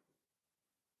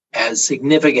as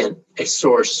significant a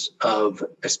source of,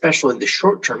 especially the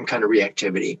short-term kind of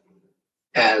reactivity,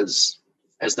 as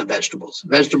the vegetables.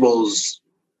 Vegetables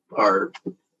are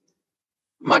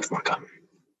much more common.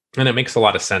 And it makes a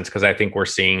lot of sense, because I think we're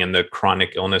seeing in the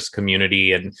chronic illness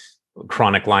community and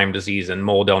chronic Lyme disease and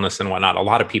mold illness and whatnot, a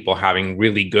lot of people having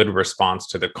really good response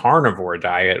to the carnivore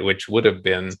diet, which would have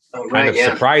been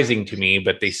surprising to me,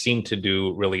 but they seem to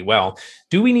do really well.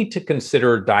 Do we need to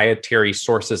consider dietary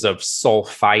sources of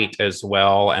sulfite as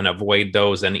well and avoid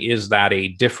those? And is that a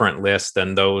different list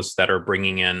than those that are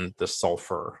bringing in the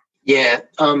sulfur? Yeah,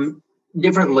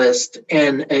 different list,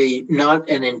 and not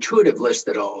an intuitive list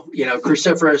at all.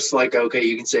 Cruciferous, like, okay,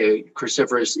 you can say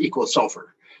cruciferous equals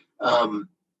sulfur.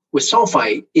 With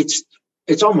sulfite,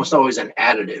 it's almost always an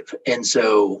additive. And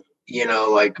so,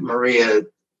 like Maria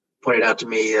pointed out to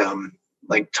me,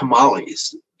 like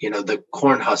tamales, the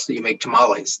corn husk that you make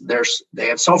tamales, they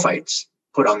have sulfites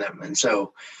put on them. And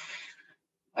so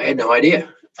I had no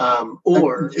idea.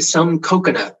 Or some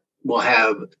coconut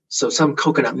some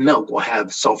coconut milk will have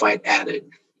sulfite added.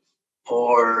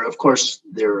 Or, of course,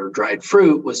 there are dried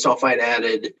fruit with sulfite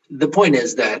added. The point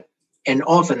is that, and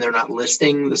often they're not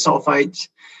listing the sulfites.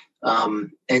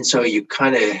 And so you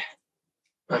kind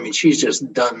of, she's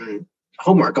just done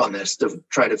homework on this to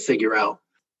try to figure out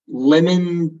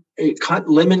lemon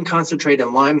concentrate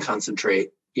and lime concentrate,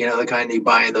 the kind you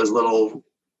buy in those little,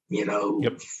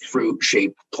 fruit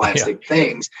shaped plastic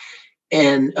things.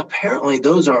 And apparently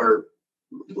those are,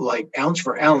 like, ounce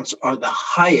for ounce, are the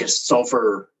highest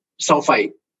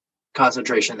sulfite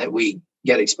concentration that we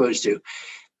get exposed to.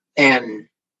 And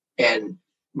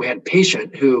we had a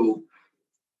patient who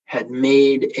had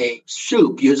made a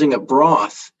soup using a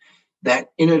broth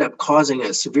that ended up causing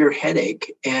a severe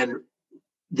headache, and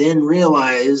then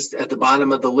realized at the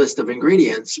bottom of the list of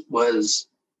ingredients was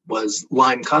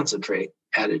lime concentrate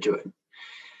added to it,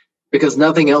 because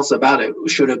nothing else about it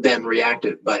should have been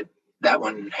reactive, but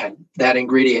that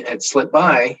ingredient had slipped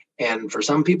by. And for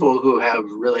some people who have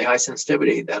really high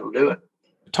sensitivity, that'll do it.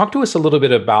 Talk to us a little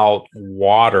bit about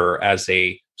water as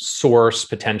a source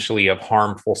potentially of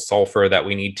harmful sulfur that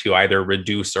we need to either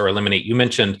reduce or eliminate. You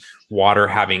mentioned water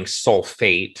having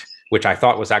sulfate, which I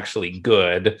thought was actually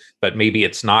good, but maybe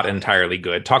it's not entirely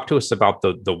good. Talk to us about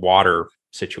the water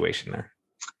situation there.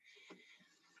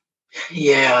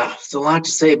 Yeah, there's a lot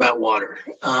to say about water.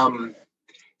 In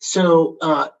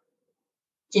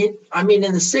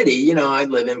the city, I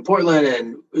live in Portland,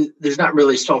 and there's not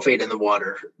really sulfate in the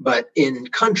water, but in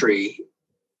country,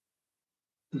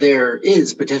 there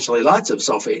is potentially lots of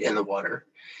sulfate in the water.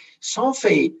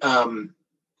 Sulfate,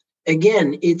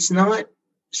 again,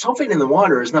 sulfate in the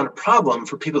water is not a problem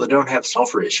for people that don't have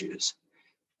sulfur issues.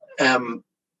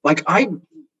 Like I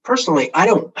personally, I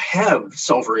don't have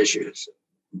sulfur issues.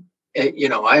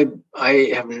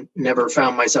 I have never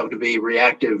found myself to be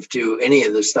reactive to any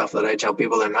of the stuff that I tell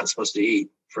people they're not supposed to eat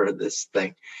for this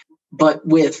thing. But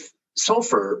with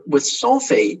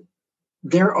sulfate,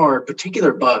 there are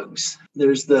particular bugs.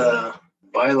 There's the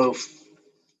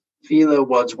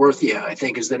Wadsworthia, I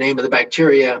think is the name of the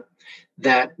bacteria,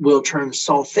 that will turn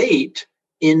sulfate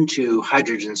into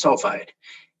hydrogen sulfide.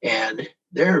 And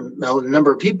there are a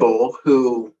number of people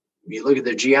who, you look at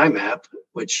the GI map,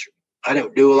 which I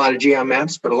don't do a lot of GI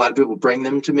maps, but a lot of people bring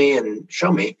them to me and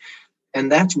show me.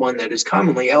 And that's one that is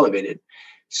commonly elevated.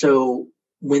 So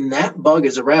when that bug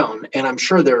is around, and I'm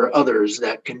sure there are others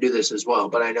that can do this as well,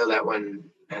 but I know that one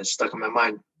has stuck in my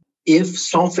mind. If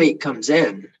sulfate comes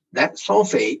in, that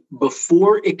sulfate,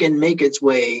 before it can make its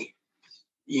way,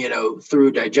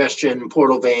 through digestion,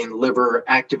 portal vein, liver,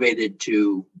 activated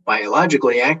to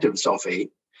biologically active sulfate,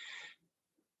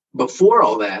 before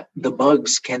all that, the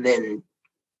bugs can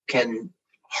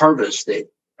harvest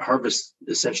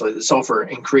essentially the sulfur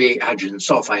and create hydrogen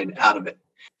sulfide out of it.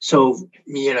 So,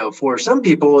 for some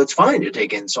people, it's fine to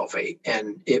take in sulfate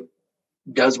and it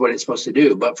does what it's supposed to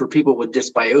do. But for people with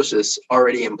dysbiosis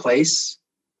already in place,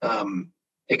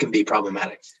 it can be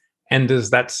problematic. And does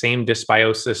that same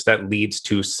dysbiosis that leads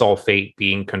to sulfate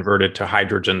being converted to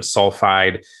hydrogen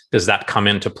sulfide, does that come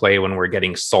into play when we're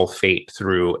getting sulfate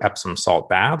through Epsom salt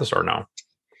baths or no?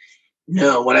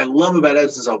 No, what I love about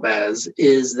Epsom salt baths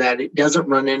is that it doesn't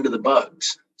run into the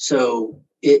bugs. So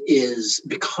it is,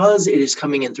 because it is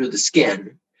coming in through the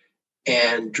skin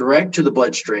and direct to the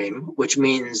bloodstream, which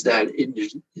means that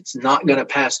it's not going to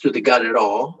pass through the gut at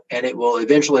all, and it will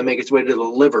eventually make its way to the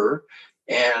liver.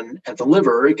 And at the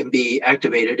liver, it can be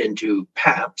activated into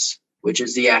PAPs, which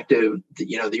is the active,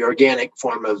 the organic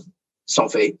form of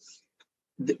sulfate,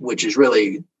 which is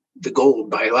really the gold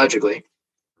biologically.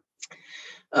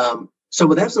 So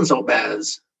with Epsom salt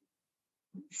baths,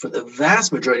 for the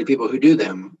vast majority of people who do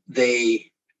them, they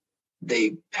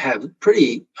have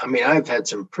I've had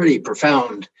some pretty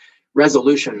profound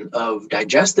resolution of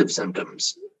digestive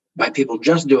symptoms by people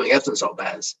just doing Epsom salt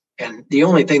baths. And the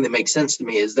only thing that makes sense to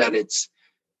me is that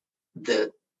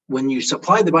when you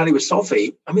supply the body with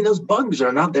sulfate, those bugs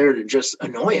are not there to just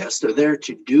annoy us. They're there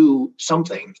to do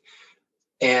something.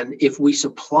 And if we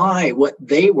supply what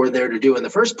they were there to do in the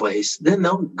first place, then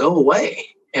they'll go away.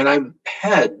 And I've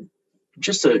had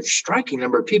just a striking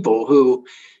number of people who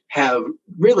have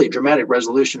really dramatic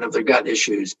resolution of their gut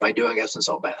issues by doing Epsom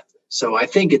salt bath. So I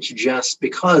think it's just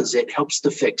because it helps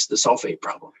to fix the sulfate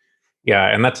problem.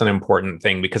 Yeah, and that's an important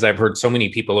thing because I've heard so many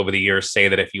people over the years say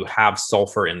that if you have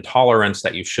sulfur intolerance,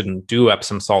 that you shouldn't do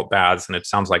Epsom salt baths. And it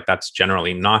sounds like that's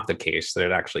generally not the case, that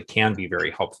it actually can be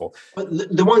very helpful. But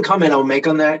the one comment I'll make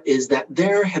on that is that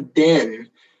there have been,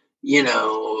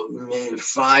 maybe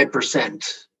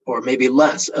 5% or maybe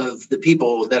less of the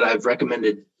people that I've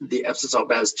recommended the Epsom salt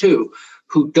baths to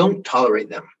who don't tolerate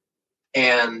them.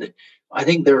 And I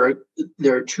think there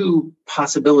are two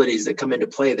possibilities that come into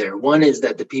play there. One is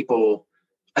that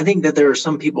I think that there are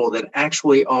some people that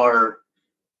actually are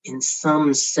in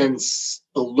some sense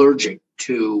allergic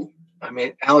to,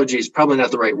 allergy is probably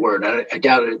not the right word. I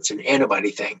doubt it's an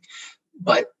antibody thing,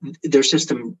 but their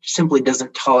system simply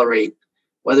doesn't tolerate,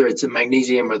 whether it's the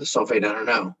magnesium or the sulfate, I don't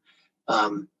know.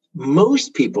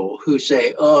 Most people who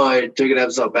say, oh, I took an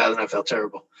Epsom salt bath and I felt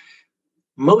terrible.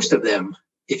 Most of them,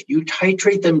 if you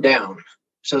titrate them down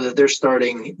so that they're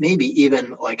starting maybe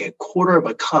even like a quarter of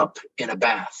a cup in a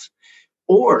bath,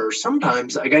 or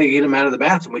sometimes I got to get them out of the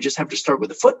bath and we just have to start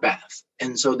with a foot bath.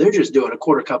 And so they're just doing a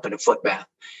quarter cup in a foot bath.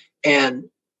 And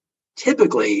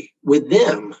typically with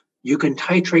them, you can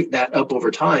titrate that up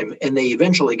over time and they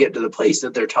eventually get to the place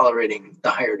that they're tolerating the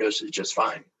higher doses just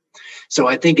fine. So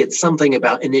I think it's something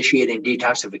about initiating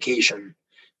detoxification,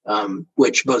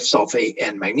 which both sulfate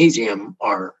and magnesium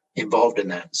are involved in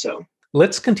that. So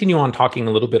let's continue on talking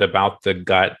a little bit about the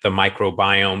gut, the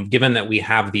microbiome, given that we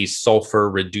have these sulfur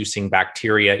reducing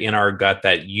bacteria in our gut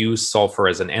that use sulfur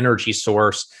as an energy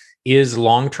source. Is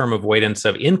long-term avoidance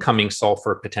of incoming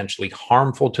sulfur potentially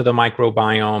harmful to the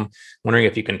microbiome? Wondering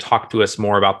if you can talk to us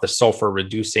more about the sulfur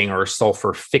reducing or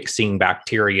sulfur fixing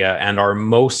bacteria, and are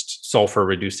most sulfur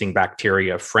reducing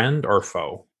bacteria friend or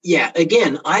foe? Yeah,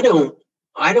 again, I don't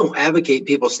advocate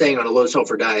people staying on a low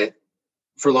sulfur diet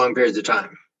for long periods of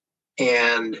time,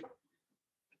 and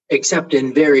except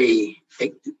in very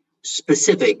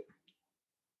specific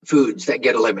foods that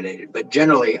get eliminated. But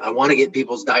generally, I want to get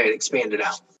people's diet expanded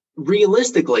out.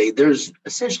 Realistically, there's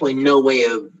essentially no way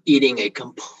of eating a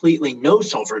completely no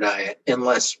sulfur diet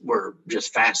unless we're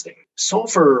just fasting.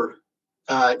 Sulfur,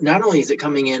 not only is it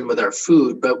coming in with our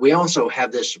food, but we also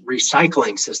have this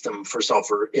recycling system for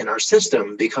sulfur in our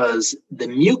system because the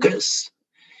mucus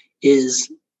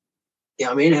is,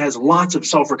 it has lots of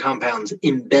sulfur compounds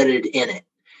embedded in it.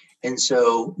 And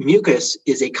so mucus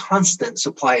is a constant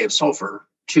supply of sulfur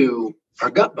to our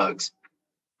gut bugs.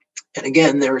 And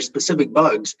again, there are specific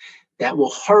bugs that will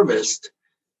harvest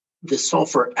the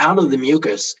sulfur out of the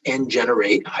mucus and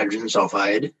generate hydrogen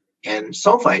sulfide and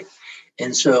sulfite.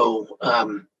 And so,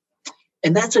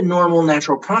 and that's a normal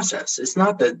natural process. It's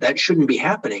not that shouldn't be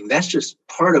happening. That's just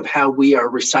part of how we are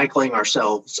recycling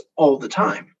ourselves all the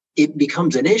time. It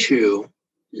becomes an issue.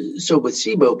 So with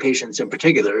SIBO patients in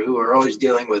particular, who are always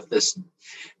dealing with this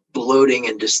bloating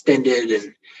and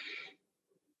distended,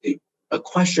 and a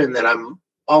question that I'm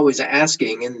always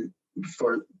asking, and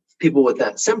for people with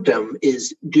that symptom,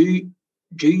 is do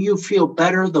you feel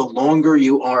better the longer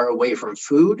you are away from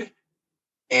food?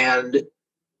 And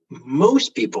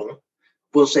most people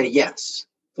will say yes.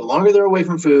 The longer they're away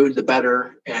from food, the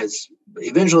better, as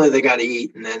eventually they got to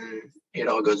eat and then it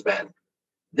all goes bad.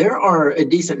 There are a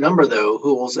decent number, though,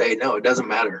 who will say, no, it doesn't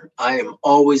matter. I am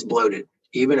always bloated.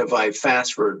 Even if I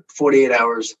fast for 48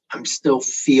 hours, I'm still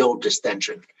feel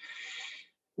distension.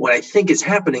 What I think is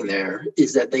happening there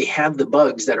is that they have the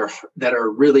bugs that are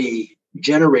really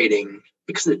generating,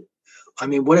 because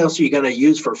what else are you going to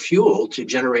use for fuel to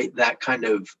generate that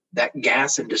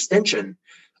gas and distension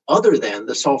other than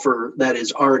the sulfur that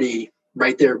is already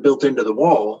right there built into the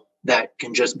wall that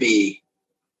can just be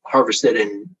harvested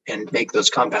and make those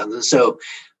compounds? And so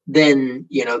then,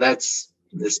 that's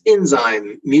this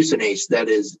enzyme mucinase that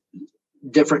is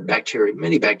different bacteria.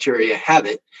 Many bacteria have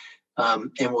it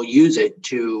and will use it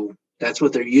that's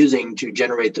what they're using to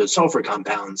generate those sulfur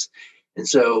compounds. And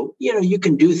so, you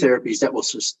can do therapies that will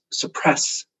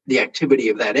suppress the activity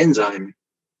of that enzyme.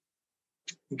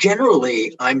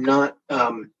 Generally, I'm not,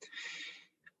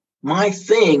 my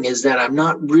thing is that I'm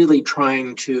not really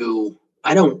trying to,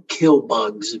 I don't kill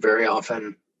bugs very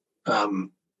often.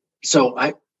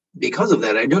 Because of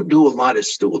that, I don't do a lot of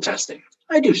stool testing.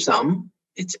 I do some.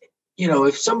 It's,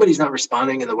 if somebody's not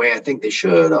responding in the way I think they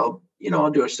should, I'll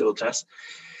do a stool test.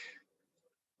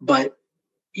 But,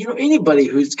 anybody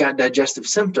who's got digestive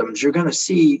symptoms, you're going to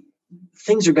see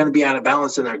things are going to be out of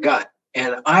balance in their gut.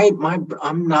 And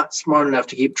I'm not smart enough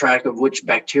to keep track of which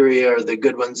bacteria are the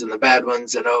good ones and the bad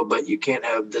ones. And, but you can't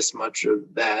have this much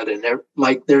of that. And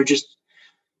they're just,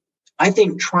 I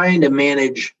think, trying to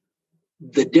manage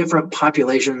the different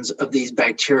populations of these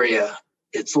bacteria,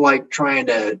 it's like trying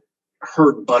to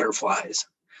herd butterflies.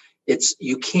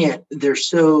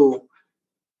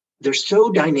 They're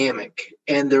so dynamic,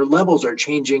 and their levels are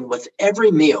changing with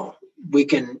every meal. We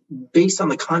can, based on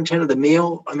the content of the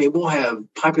meal, we'll have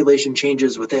population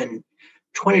changes within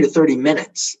 20 to 30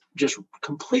 minutes, just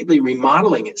completely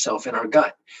remodeling itself in our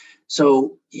gut.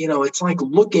 So, it's like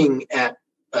looking at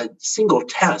a single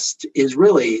test is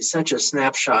really such a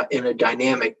snapshot in a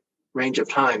dynamic range of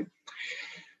time.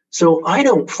 So I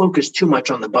don't focus too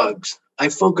much on the bugs. I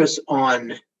focus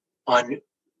on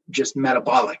just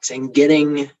metabolics and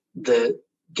getting the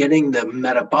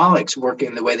metabolics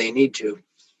working the way they need to.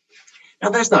 Now,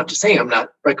 that's not to say I'm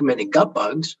not recommending gut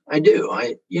bugs. I do.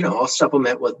 I'll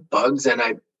supplement with bugs. And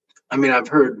I've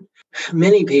heard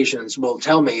many patients will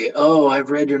tell me, oh,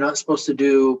 I've read you're not supposed to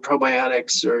do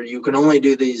probiotics, or you can only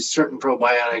do these certain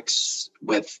probiotics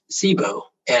with SIBO.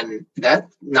 And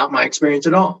that's not my experience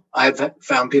at all. I've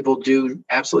found people do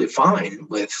absolutely fine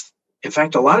with, in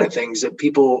fact, a lot of things that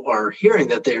people are hearing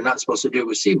that they're not supposed to do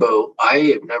with SIBO. I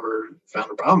have never found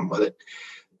a problem with it.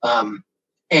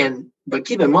 But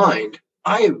keep in mind,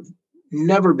 I have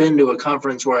never been to a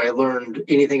conference where I learned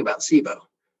anything about SIBO,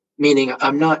 meaning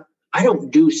I don't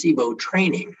do SIBO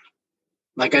training.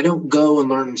 Like, I don't go and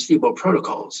learn SIBO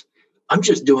protocols. I'm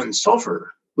just doing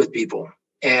sulfur with people.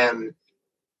 And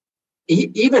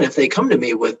even if they come to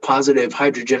me with positive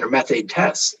hydrogen or methane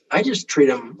tests, I just treat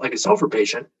them like a sulfur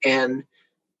patient. And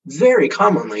very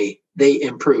commonly, they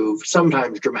improve,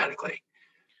 sometimes dramatically,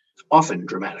 often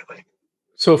dramatically.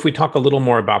 So if we talk a little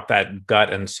more about that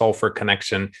gut and sulfur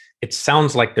connection, it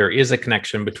sounds like there is a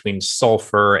connection between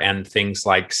sulfur and things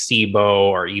like SIBO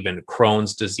or even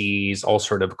Crohn's disease,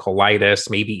 ulcerative colitis,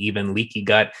 maybe even leaky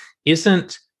gut.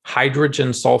 Isn't hydrogen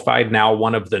sulfide now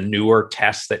one of the newer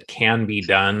tests that can be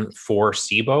done for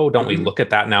SIBO? Don't we look at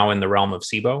that now in the realm of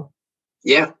SIBO?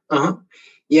 Yeah.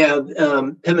 Yeah.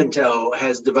 Pimentel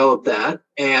has developed that.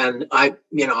 And I've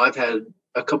had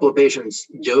a couple of patients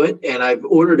do it, and I've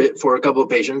ordered it for a couple of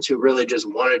patients who really just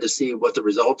wanted to see what the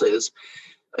result is.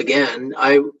 Again,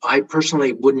 I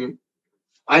personally wouldn't,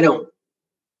 I don't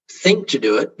think to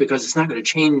do it because it's not going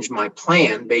to change my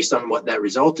plan based on what that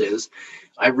result is.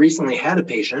 I recently had a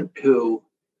patient who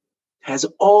has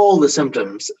all the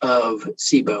symptoms of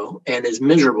SIBO and is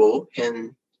miserable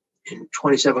in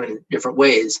 27 different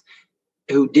ways,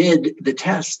 who did the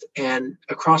test, and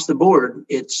across the board,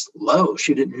 it's low.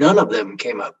 None of them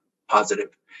came up positive.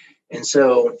 And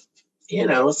so,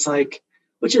 it's like,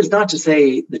 which is not to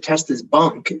say the test is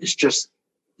bunk. It's just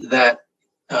that,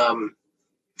 I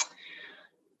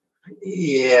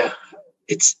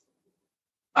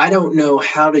don't know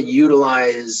how to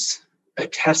utilize a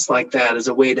test like that as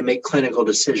a way to make clinical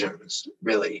decisions,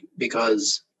 really,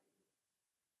 because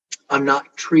I'm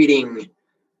not treating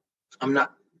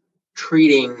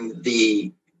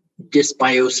the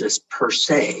dysbiosis per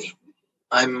se.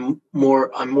 I'm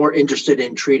more interested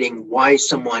in treating why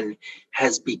someone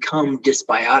has become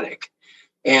dysbiotic.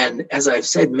 And as I've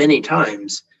said many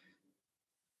times,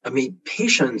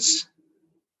 patients,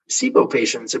 SIBO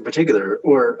patients in particular,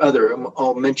 or other,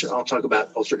 I'll talk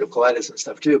about ulcerative colitis and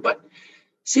stuff too, but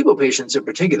SIBO patients in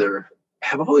particular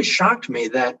have always shocked me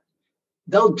that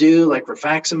they'll do like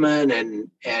rifaximin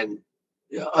and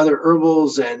other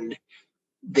herbals, and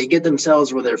they get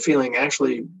themselves where they're feeling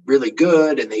actually really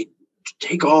good, and they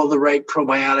take all the right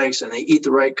probiotics and they eat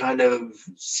the right kind of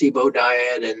SIBO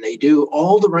diet and they do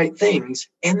all the right things,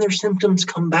 and their symptoms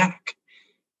come back.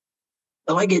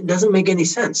 Like, it doesn't make any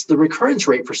sense. The recurrence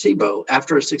rate for SIBO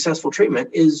after a successful treatment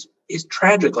is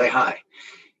tragically high.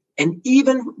 And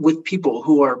even with people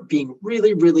who are being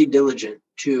really, really diligent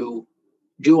to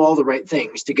do all the right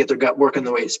things to get their gut working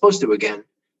the way it's supposed to again,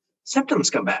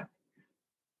 symptoms come back.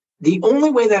 The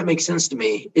only way that makes sense to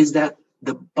me is that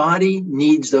the body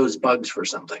needs those bugs for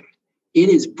something. It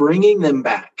is bringing them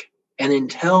back. And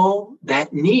until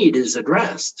that need is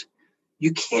addressed,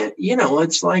 you can't,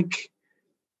 it's like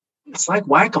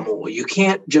whack-a-mole. You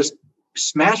can't just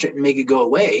smash it and make it go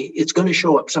away. It's going to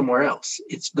show up somewhere else.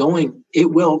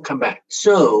 It will come back.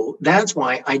 So that's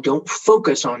why I don't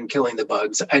focus on killing the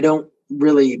bugs. I don't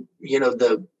really,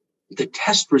 the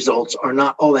test results are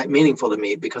not all that meaningful to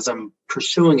me because I'm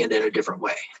pursuing it in a different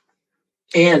way.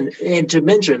 And to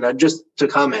mention, just to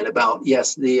comment about,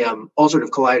 yes, the ulcerative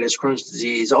colitis, Crohn's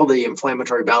disease, all the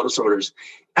inflammatory bowel disorders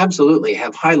absolutely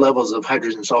have high levels of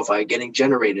hydrogen sulfide getting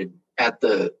generated at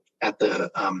the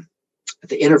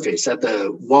interface, at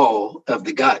the wall of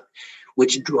the gut,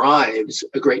 which drives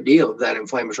a great deal of that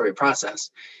inflammatory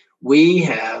process. We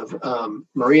have,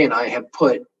 Maria and I have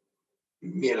put,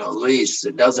 at least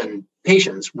a dozen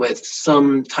patients with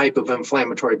some type of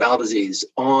inflammatory bowel disease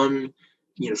on,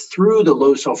 through the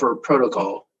low sulfur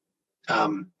protocol.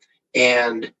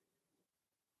 And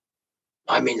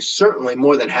certainly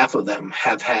more than half of them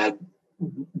have had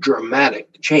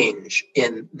dramatic change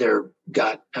in their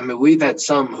gut. We've had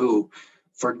some who,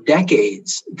 for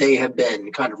decades, they have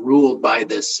been kind of ruled by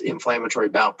this inflammatory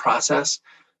bowel process,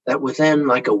 that within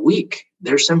like a week,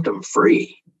 they're symptom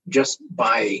free just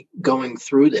by going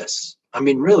through this.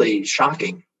 Really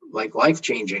shocking, like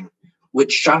life-changing,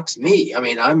 which shocks me.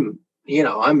 I'm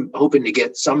hoping to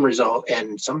get some result,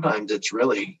 and sometimes it's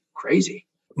really crazy.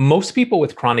 Most people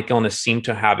with chronic illness seem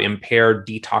to have impaired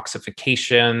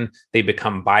detoxification. They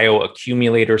become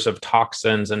bioaccumulators of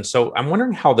toxins. And so I'm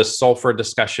wondering how the sulfur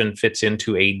discussion fits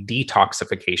into a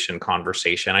detoxification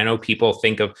conversation. I know people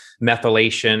think of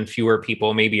methylation. Fewer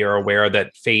people maybe are aware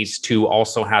that phase 2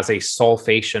 also has a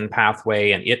sulfation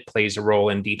pathway, and it plays a role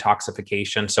in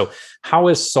detoxification. So how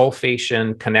is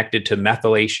sulfation connected to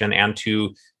methylation and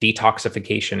to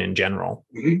detoxification in general?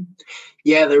 Mm-hmm.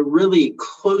 Yeah, they're really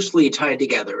closely tied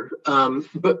together.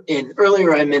 But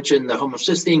earlier I mentioned the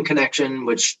homocysteine connection,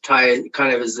 which kind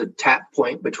of is the tap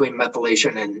point between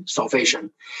methylation and sulfation.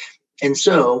 And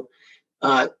so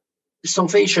the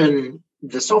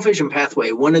sulfation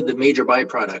pathway, one of the major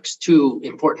byproducts, two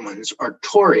important ones, are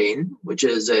taurine, which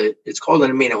is it's called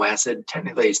an amino acid.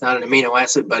 Technically, it's not an amino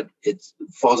acid, but it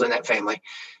falls in that family.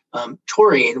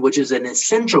 Taurine, which is an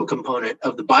essential component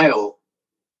of the bile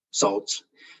salts.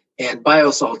 And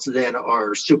bile salts then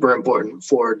are super important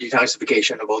for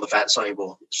detoxification of all the fat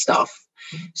soluble stuff.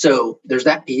 So there's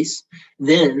that piece.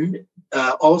 Then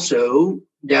also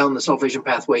down the sulfation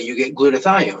pathway, you get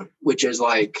glutathione, which is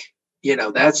like,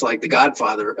 that's like the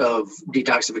godfather of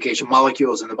detoxification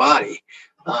molecules in the body.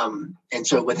 And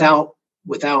so without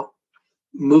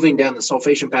moving down the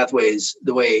sulfation pathways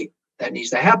the way that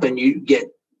needs to happen, you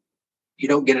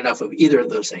don't get enough of either of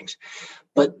those things.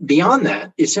 But beyond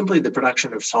that is simply the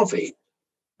production of sulfate,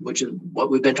 which is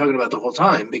what we've been talking about the whole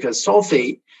time, because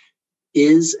sulfate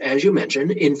is, as you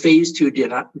mentioned, in phase 2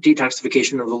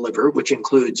 detoxification of the liver, which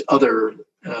includes other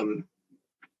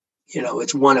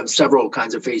it's one of several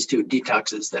kinds of phase 2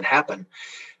 detoxes that happen.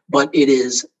 But it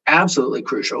is absolutely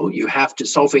crucial. You have to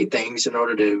sulfate things in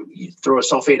order to throw a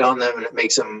sulfate on them, and it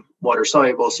makes them water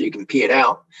soluble so you can pee it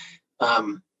out.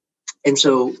 And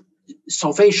so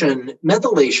sulfation,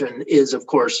 methylation is, of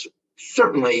course,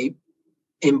 certainly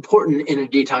important in a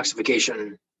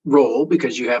detoxification role,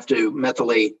 because you have to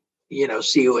methylate,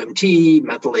 COMT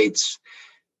methylates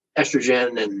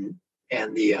estrogen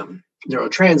and the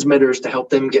neurotransmitters to help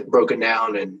them get broken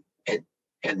down, and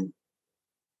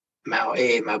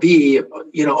MAO-A, MAO-B,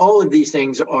 all of these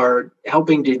things are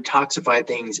helping detoxify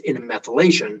things in a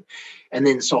methylation. And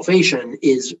then sulfation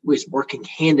is working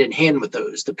hand in hand with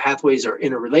those. The pathways are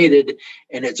interrelated,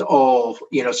 and it's all,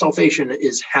 sulfation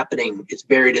is happening. It's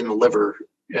buried in the liver,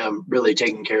 really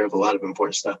taking care of a lot of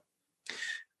important stuff.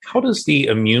 How does the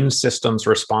immune system's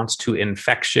response to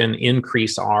infection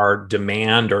increase our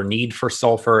demand or need for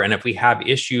sulfur? And if we have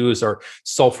issues or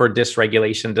sulfur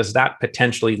dysregulation, does that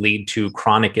potentially lead to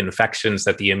chronic infections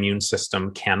that the immune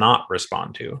system cannot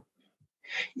respond to?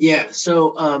 Yeah.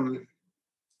 So,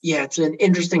 it's an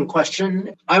interesting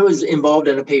question. I was involved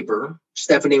in a paper.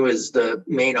 Stephanie was the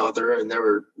main author, and there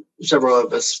were several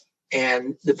of us.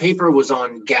 And the paper was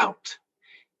on gout.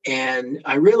 And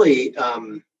I really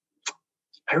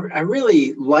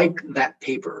like that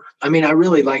paper. I mean, I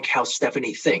really like how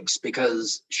Stephanie thinks,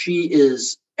 because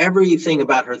everything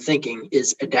about her thinking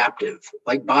is adaptive.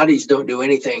 Like, bodies don't do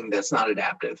anything that's not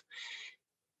adaptive.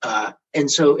 And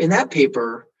so in that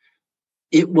paper,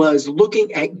 it was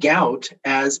looking at gout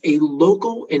as a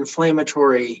local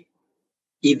inflammatory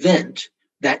event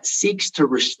that seeks to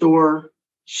restore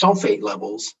sulfate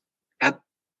levels at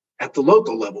the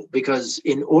local level, because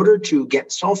in order to get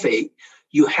sulfate,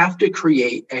 you have to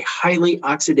create a highly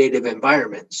oxidative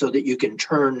environment so that you can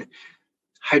turn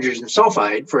hydrogen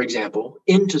sulfide, for example,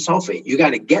 into sulfate. You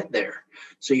got to get there.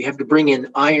 So you have to bring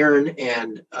in iron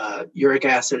and uric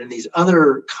acid and these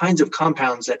other kinds of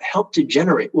compounds that help to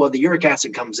generate. Well, the uric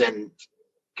acid comes in,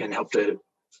 can help to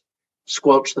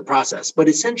squelch the process. But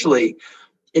essentially,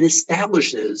 it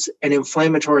establishes an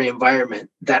inflammatory environment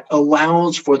that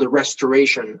allows for the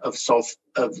restoration of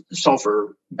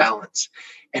sulfur balance.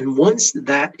 And once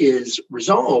that is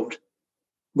resolved,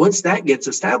 once that gets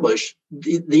established,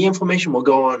 the inflammation will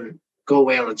go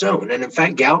away on its own. And in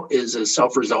fact, gout is a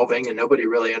self-resolving, and nobody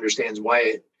really understands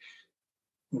why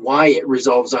it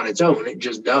resolves on its own. It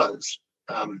just does.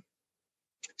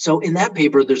 So in that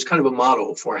paper, there's kind of a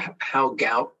model for how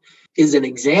gout is an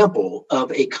example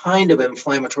of a kind of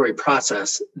inflammatory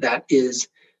process that is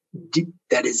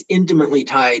intimately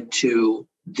tied to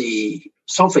the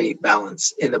sulfate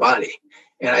balance in the body.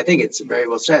 And I think it's very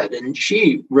well said. And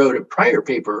she wrote a prior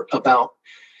paper about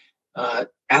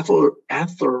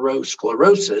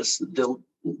atherosclerosis. The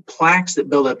plaques that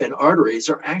build up in arteries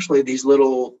are actually these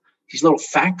little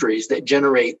factories that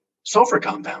generate sulfur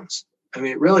compounds. I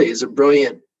mean, it really is a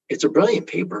brilliant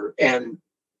paper, and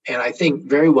I think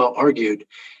very well argued.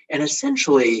 And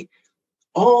essentially,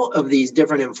 all of these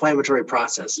different inflammatory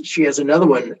processes. She has another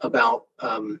one about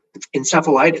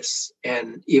encephalitis,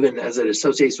 and even as it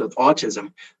associates with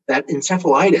autism, that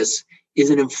encephalitis is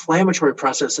an inflammatory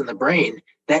process in the brain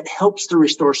that helps to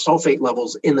restore sulfate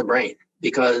levels in the brain,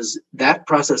 because that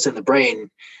process in the brain,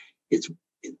 it's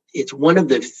one of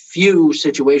the few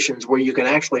situations where you can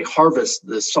actually harvest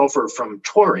the sulfur from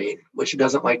taurine, which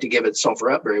doesn't like to give its sulfur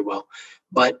up very well.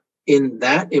 But in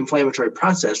that inflammatory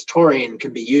process, taurine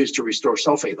can be used to restore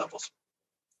sulfate levels.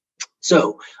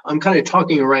 So I'm kind of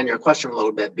talking around your question a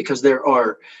little bit, because there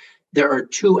are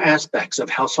two aspects of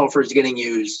how sulfur is getting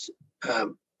used,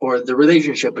 or the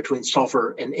relationship between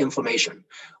sulfur and inflammation.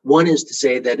 One is to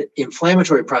say that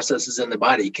inflammatory processes in the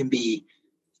body can be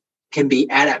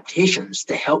adaptations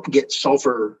to help get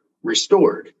sulfur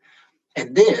restored.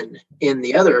 And then in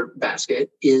the other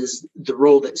basket is the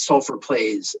role that sulfur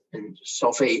plays, and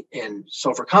sulfate and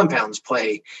sulfur compounds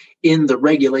play in the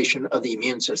regulation of the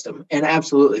immune system. And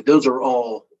absolutely, those are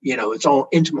all, it's all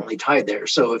intimately tied there.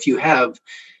 So if you have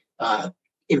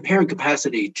impaired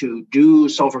capacity to do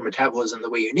sulfur metabolism the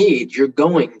way you need, you're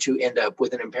going to end up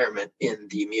with an impairment in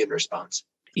the immune response.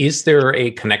 Is there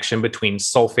a connection between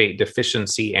sulfate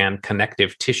deficiency and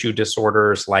connective tissue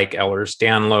disorders like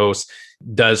ehlers-danlos?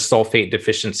 Does sulfate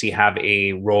deficiency have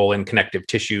a role in connective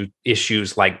tissue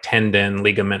issues like tendon,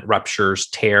 ligament ruptures,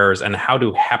 tears? And how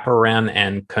do heparin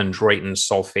and chondroitin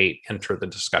sulfate enter the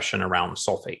discussion around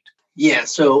sulfate? Yeah,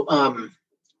 so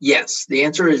yes, the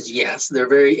answer is yes. They're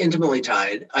very intimately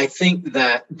tied. I think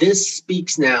that this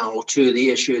speaks now to the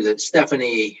issue that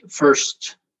Stephanie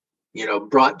first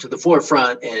brought to the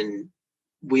forefront and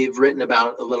we've written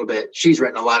about a little bit. She's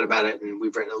written a lot about it, and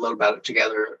we've written a little about it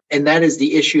together. And that is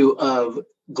the issue of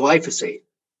glyphosate.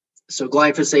 So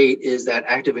glyphosate is that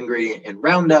active ingredient in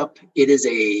Roundup. It is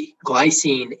a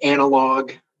glycine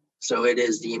analog. So it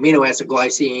is the amino acid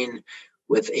glycine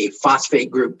with a phosphate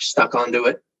group stuck onto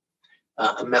it,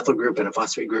 a methyl group and a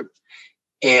phosphate group.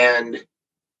 And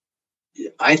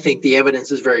I think the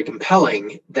evidence is very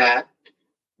compelling that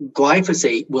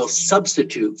glyphosate will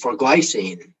substitute for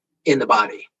glycine in the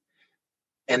body.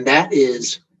 And that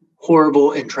is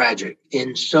horrible and tragic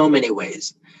in so many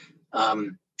ways.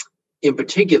 In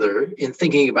particular, in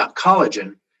thinking about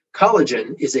collagen,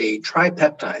 collagen is a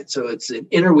tripeptide. So it's an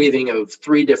interweaving of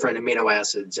 3 different amino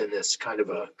acids in this kind of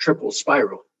a triple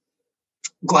spiral.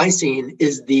 Glycine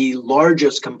is the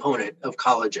largest component of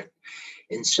collagen.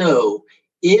 And so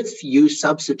if you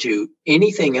substitute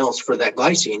anything else for that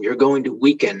glycine, you're going to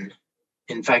weaken.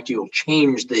 In fact, you'll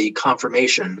change the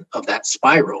conformation of that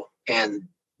spiral, and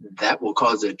that will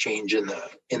cause a change in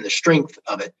the strength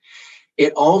of it.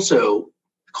 It also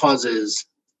causes,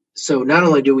 so not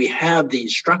only do we have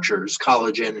these structures,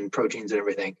 collagen and proteins and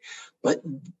everything, but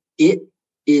it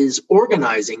is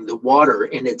organizing the water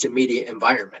in its immediate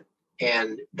environment,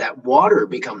 and that water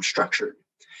becomes structured.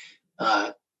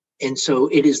 And so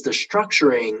it is the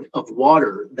structuring of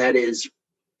water that is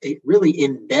really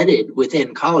embedded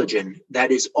within collagen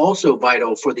that is also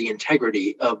vital for the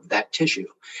integrity of that tissue.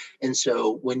 And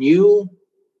so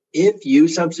if you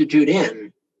substitute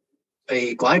in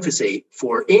a glyphosate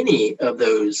for any of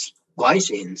those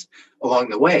glycines along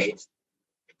the way,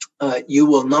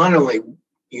 you not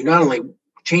only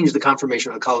change the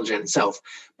conformation of the collagen itself,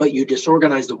 but you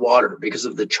disorganize the water because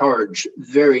of the charge,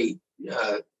 very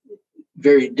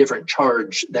different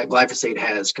charge that glyphosate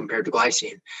has compared to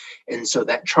glycine. And so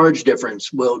that charge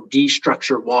difference will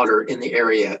destructure water in the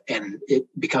area, and it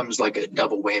becomes like a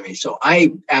double whammy. So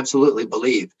I absolutely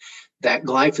believe that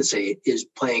glyphosate is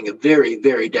playing a very,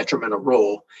 very detrimental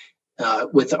role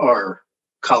with our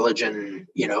collagen,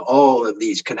 all of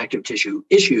these connective tissue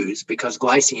issues, because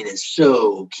glycine is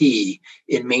so key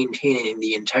in maintaining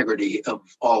the integrity of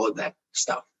all of that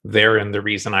stuff. Therein the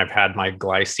reason I've had my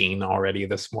glycine already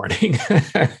this morning.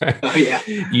 Oh, yeah.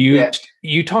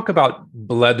 You talk about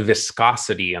blood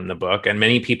viscosity in the book, and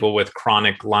many people with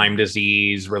chronic Lyme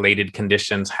disease related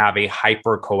conditions have a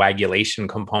hypercoagulation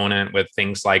component with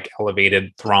things like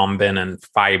elevated thrombin and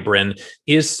fibrin.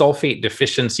 Is sulfate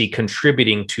deficiency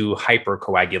contributing to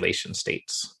hypercoagulation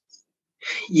states?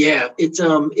 Yeah,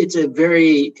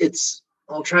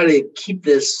 I'll try to keep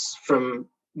this from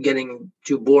getting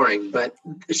too boring, but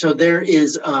so there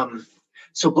is,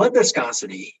 so blood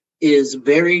viscosity is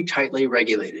very tightly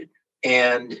regulated.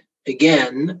 And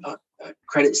again,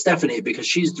 credit Stephanie, because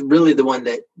she's really the one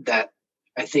that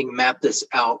I think mapped this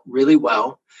out really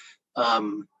well,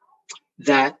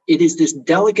 that it is this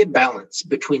delicate balance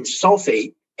between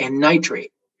sulfate and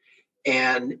nitrate.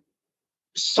 And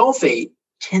sulfate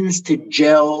tends to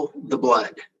gel the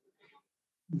blood.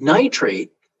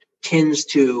 Nitrate tends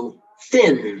to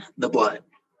thin the blood.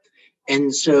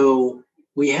 And so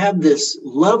we have this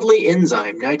lovely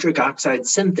enzyme, nitric oxide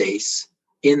synthase,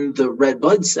 in the red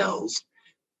blood cells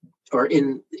or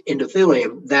in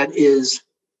endothelium that is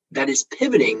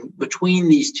pivoting between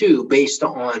these two based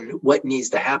on what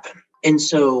needs to happen. And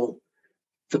so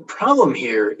the problem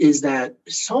here is that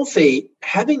sulfate,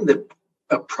 having the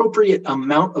appropriate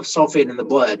amount of sulfate in the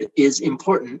blood, is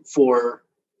important for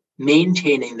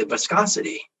maintaining the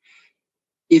viscosity.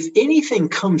 If anything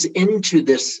comes into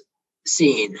this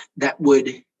scene that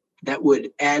would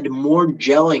add more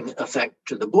gelling effect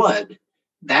to the blood,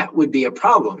 that would be a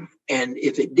problem. And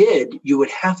if it did, you would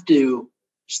have to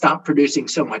stop producing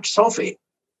so much sulfate,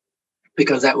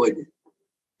 because that would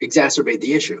exacerbate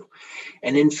the issue.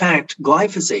 And in fact,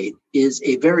 glyphosate is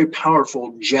a very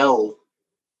powerful gel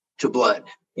to blood.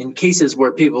 In cases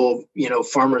where people,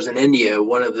 farmers in India,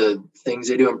 one of the things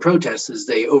they do in protests is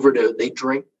they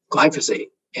drink glyphosate.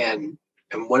 And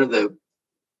one of the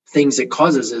things it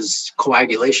causes is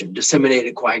coagulation,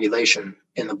 disseminated coagulation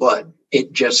in the blood.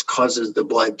 It just causes the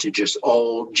blood to just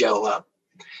all gel up.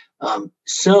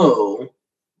 So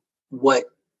what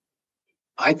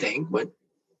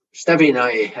Stephanie and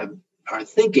I are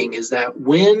thinking is that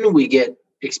when we get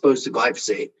exposed to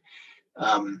glyphosate,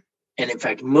 and in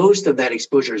fact, most of that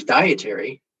exposure is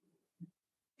dietary.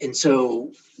 And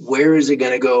so where is it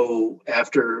going to go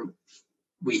after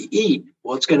we eat?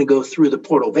 Well, it's going to go through the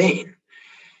portal vein.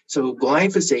 So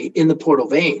glyphosate in the portal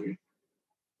vein,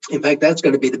 in fact, that's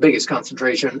going to be the biggest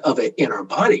concentration of it in our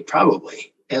body,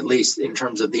 probably, at least in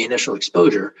terms of the initial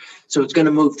exposure. So it's going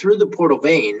to move through the portal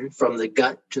vein from the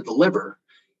gut to the liver.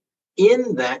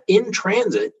 in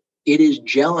transit, it is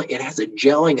gelling. It has a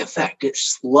gelling effect. It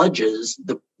sludges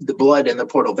the blood in the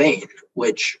portal vein,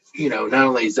 which, not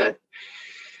only is that,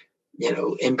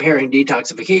 impairing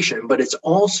detoxification, but it's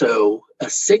also a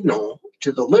signal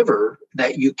to the liver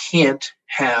that you can't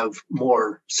have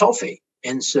more sulfate.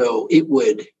 And so it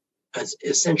would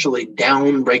essentially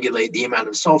down-regulate the amount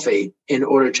of sulfate in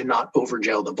order to not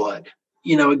overgel the blood.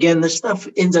 Again, this stuff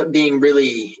ends up being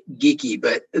really geeky,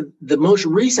 but the most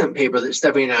recent paper that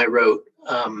Stephanie and I wrote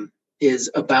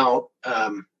is about,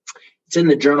 it's in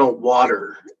the journal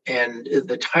Water, and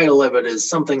the title of it is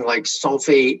something like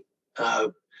sulfate.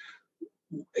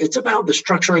 It's about the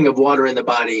structuring of water in the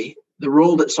body, the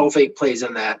role that sulfate plays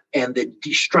in that, and the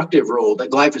destructive role that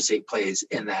glyphosate plays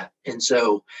in that. And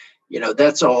so,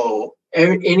 that's all,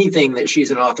 anything that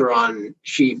she's an author on,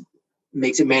 she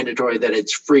makes it mandatory that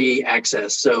it's free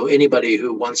access. So anybody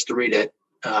who wants to read it,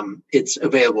 it's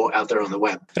available out there on the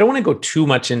web. I don't want to go too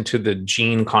much into the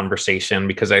gene conversation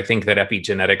because I think that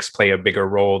epigenetics play a bigger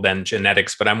role than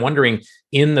genetics. But I'm wondering,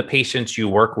 in the patients you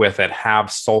work with that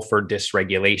have sulfur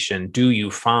dysregulation, do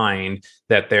you find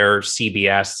that their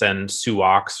CBS and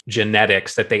SUOX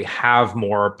genetics, that they have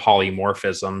more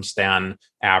polymorphisms than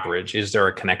average? Is there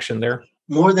a connection there?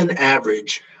 More than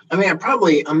average. I mean,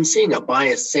 I'm seeing a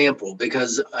biased sample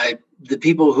because the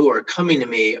people who are coming to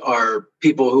me are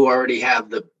people who already have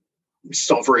the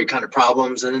sulfury kind of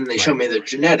problems, and then they show me the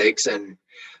genetics.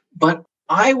 But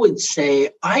I would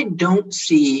say I don't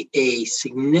see an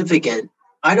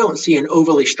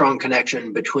overly strong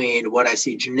connection between what I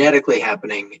see genetically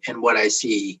happening and what I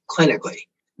see clinically.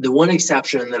 The one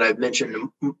exception that I've mentioned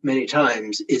many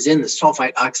times is in the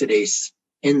sulfite oxidase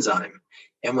enzyme.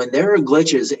 And when there are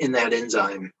glitches in that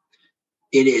enzyme,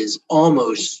 it is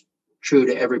almost true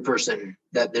to every person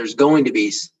that there's going to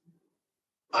be,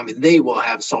 they will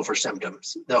have sulfur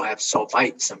symptoms. They'll have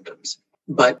sulfite symptoms.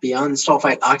 But beyond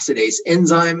sulfite oxidase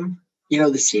enzyme, the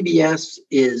CBS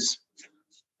is,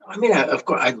 of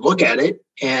course, I look at it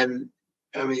and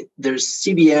there's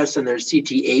CBS and there's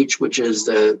CTH, which is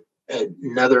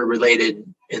another related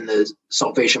in the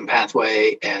sulfation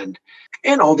pathway, and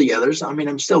all the others.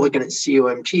 I'm still looking at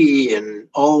COMT and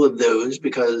all of those,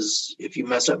 because if you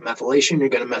mess up methylation, you're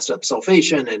going to mess up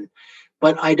sulfation.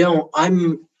 But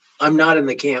I'm not in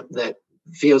the camp that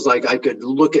feels like I could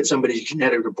look at somebody's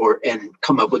genetic report and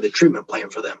come up with a treatment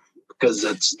plan for them, because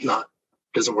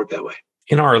doesn't work that way.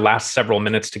 In our last several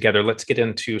minutes together, let's get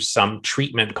into some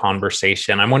treatment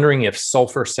conversation. I'm wondering if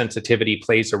sulfur sensitivity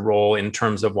plays a role in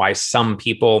terms of why some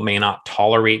people may not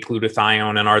tolerate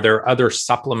glutathione, and are there other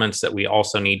supplements that we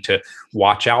also need to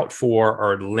watch out for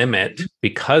or limit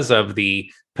because of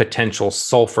the potential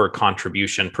sulfur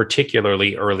contribution,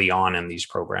 particularly early on in these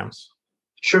programs?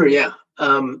 Sure, yeah.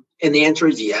 And the answer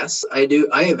is yes, I do.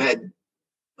 I have had,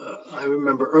 I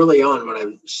remember early on when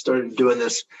I started doing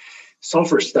this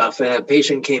sulfur stuff, and a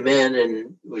patient came in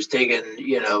and was taking,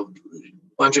 a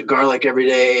bunch of garlic every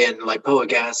day and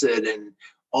lipoic acid and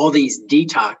all these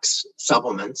detox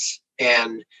supplements.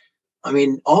 And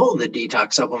all of the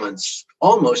detox supplements,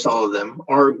 almost all of them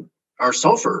are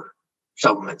sulfur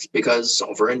supplements, because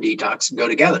sulfur and detox go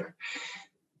together.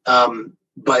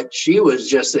 But she was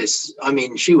just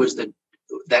she was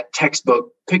that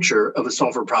textbook picture of a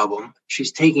sulfur problem.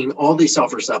 She's taking all these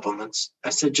sulfur supplements.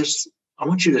 I said, I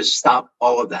want you to stop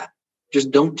all of that. Just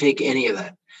don't take any of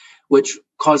that, which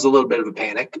caused a little bit of a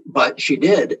panic, but she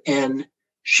did. And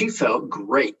she felt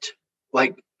great.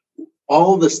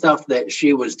 All the stuff that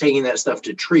she was taking that stuff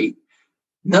to treat,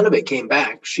 none of it came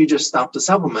back. She just stopped the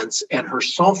supplements, and her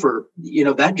sulfur,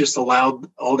 that just allowed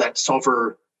all that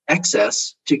sulfur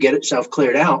excess to get itself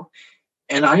cleared out.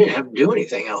 And I didn't have to do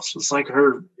anything else. It's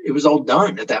it was all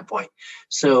done at that point.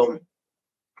 So,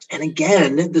 and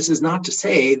again, this is not to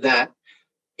say that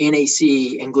NAC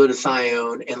and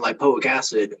glutathione and lipoic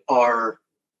acid are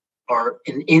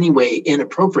in any way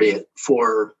inappropriate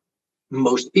for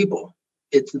most people.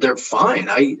 They're fine.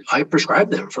 I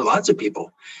prescribe them for lots of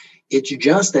people. It's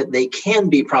just that they can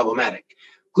be problematic.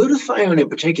 Glutathione in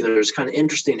particular is kind of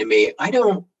interesting to me.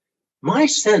 My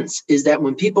sense is that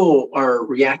when people are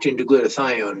reacting to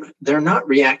glutathione, they're not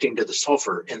reacting to the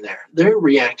sulfur in there. They're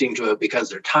reacting to it because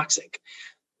they're toxic,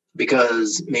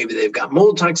 because maybe they've got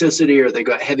mold toxicity or they've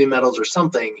got heavy metals or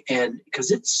something. And because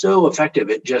it's so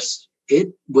effective,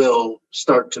 it will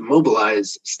start to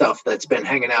mobilize stuff that's been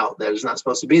hanging out that is not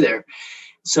supposed to be there.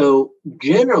 So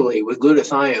generally with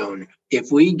glutathione,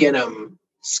 if we get them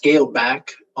scaled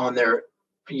back on their,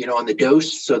 on the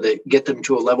dose, so that get them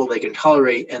to a level they can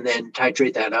tolerate and then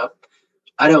titrate that up,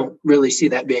 I don't really see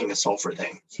that being a sulfur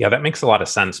thing. Yeah, that makes a lot of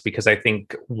sense, because I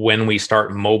think when we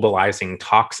start mobilizing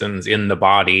toxins in the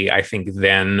body, I think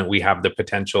then we have the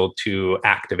potential to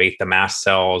activate the mast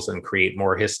cells and create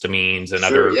more histamines and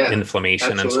Sure, other yeah,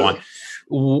 inflammation and so on. absolutely.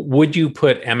 Would you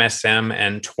put MSM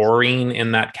and taurine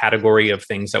in that category of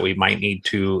things that we might need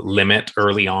to limit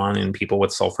early on in people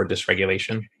with sulfur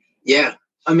dysregulation? Yeah.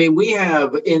 I mean, we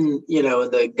have in,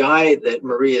 the guide that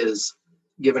Maria's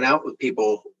given out with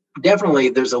people, definitely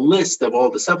there's a list of all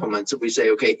the supplements that we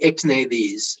say, okay, ixnay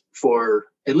these for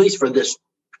at least for this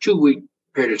 2-week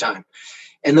period of time.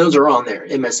 And those are on there.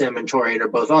 MSM and taurine are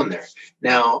both on there.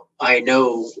 Now, I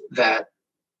know that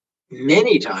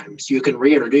many times you can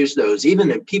reintroduce those,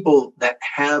 even in people that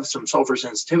have some sulfur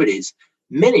sensitivities.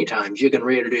 Many times you can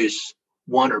reintroduce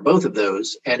one or both of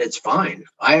those, and it's fine.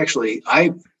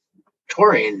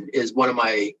 Taurine is one of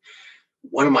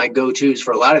my go-tos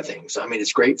for a lot of things. I mean,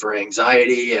 it's great for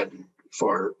anxiety and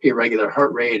for irregular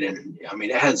heart rate, and I mean,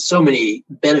 it has so many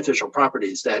beneficial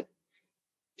properties that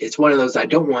it's one of those I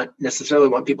don't necessarily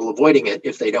want people avoiding it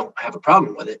if they don't have a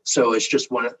problem with it. So it's just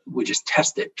we just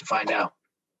test it to find out.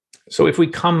 So if we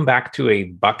come back to a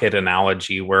bucket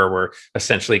analogy where we're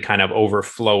essentially kind of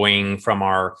overflowing from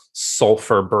our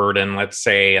sulfur burden, let's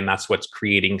say, and that's what's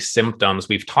creating symptoms,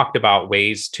 we've talked about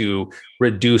ways to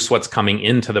reduce what's coming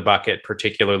into the bucket,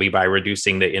 particularly by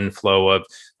reducing the inflow of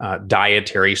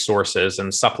dietary sources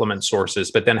and supplement sources.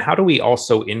 But then how do we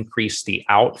also increase the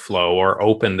outflow or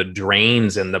open the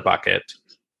drains in the bucket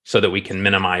so that we can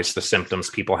minimize the symptoms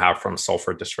people have from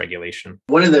sulfur dysregulation?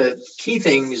 One of the key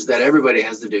things that everybody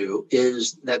has to do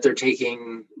is that they're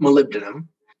taking molybdenum.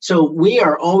 So we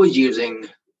are always using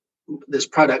this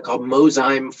product called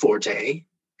MSOM Forte.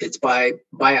 It's by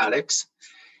Biotics.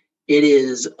 It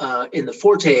is in the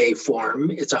Forte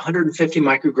form. It's 150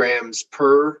 micrograms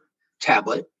per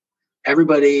tablet.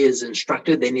 Everybody is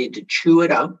instructed they need to chew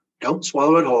it up. Don't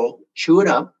swallow it whole. Chew it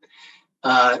up.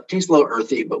 It tastes a little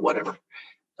earthy, but whatever.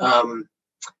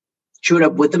 Chew it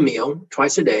up with a meal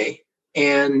twice a day.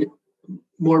 And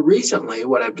more recently,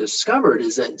 what I've discovered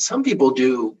is that some people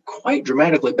do quite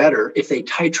dramatically better if they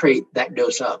titrate that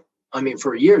dose up. I mean,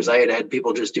 for years, I had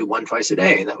people just do 1 twice a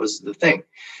day. That was the thing.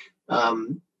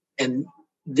 And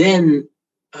then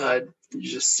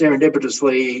just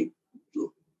serendipitously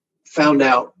found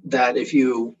out that if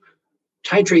you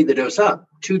titrate the dose up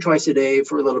 2 twice a day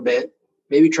for a little bit,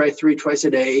 maybe try 3 twice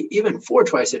a day, even 4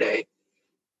 twice a day,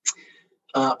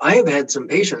 I have had some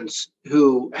patients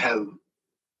who have,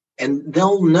 and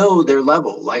they'll know their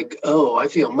level, like, oh, I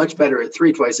feel much better at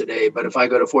 3 twice a day, but if I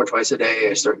go to 4 twice a day,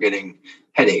 I start getting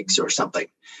headaches or something.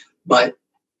 But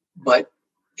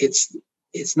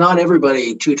it's not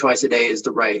everybody 2 twice a day is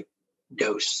the right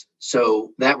dose.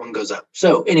 So that one goes up.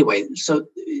 So anyway, so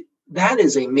that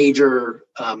is a major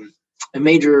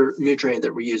nutrient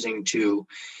that we're using to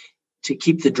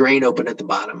keep the drain open at the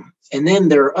bottom. And then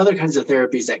there are other kinds of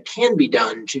therapies that can be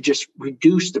done to just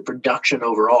reduce the production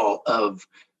overall of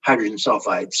hydrogen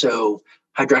sulfide. So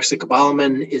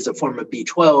hydroxycobalamin is a form of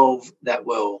B12 that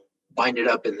will bind it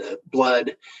up in the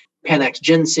blood. Panax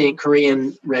ginseng,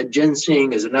 Korean red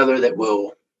ginseng, is another that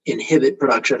will inhibit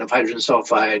production of hydrogen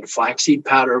sulfide. Flaxseed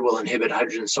powder will inhibit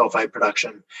hydrogen sulfide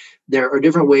production. There are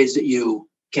different ways that you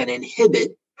can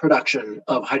inhibit production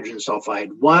of hydrogen sulfide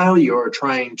while you're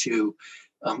trying to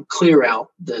clear out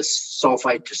this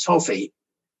sulfite to sulfate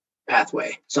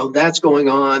pathway. So that's going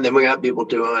on. Then we got people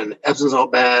doing Epsom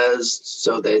salt baths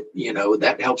so that,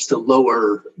 that helps to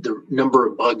lower the number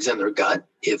of bugs in their gut.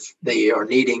 If they are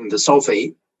needing the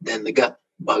sulfate, then the gut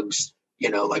bugs,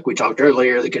 like we talked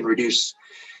earlier, that can reduce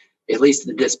at least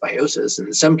the dysbiosis and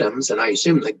the symptoms. And I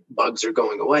assume the bugs are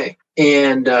going away.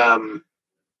 And,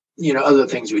 other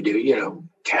things we do,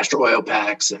 castor oil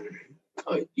packs and,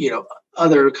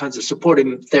 other kinds of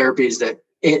supporting therapies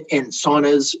and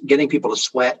saunas, getting people to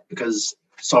sweat because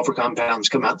sulfur compounds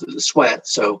come out through the sweat.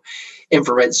 So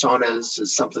infrared saunas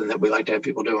is something that we like to have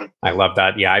people doing. I love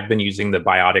that. Yeah, I've been using the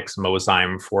Biotics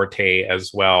MSOM Forte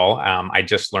as well. I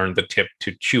just learned the tip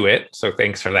to chew it. So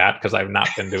thanks for that, because I've not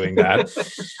been doing that.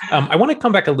 I want to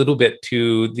come back a little bit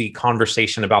to the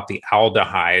conversation about the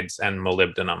aldehydes and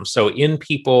molybdenum. So in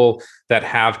people that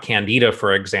have candida,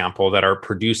 for example, that are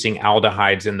producing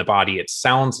aldehydes in the body, it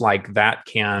sounds like that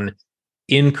can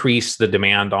increase the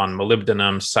demand on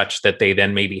molybdenum such that they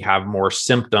then maybe have more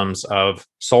symptoms of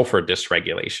sulfur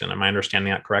dysregulation. Am I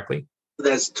understanding that correctly?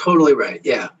 That's totally right.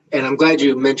 Yeah. And I'm glad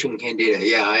you mentioned candida.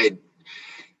 Yeah.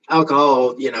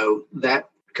 Alcohol, that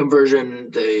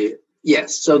conversion,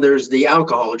 yes. So there's the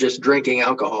alcohol, just drinking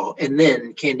alcohol. And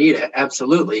then candida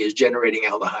absolutely is generating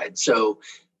aldehyde. So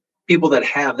people that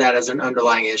have that as an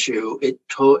underlying issue, it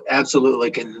absolutely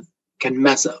can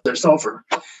mess up their sulfur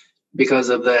because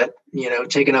of that,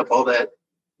 taking up all that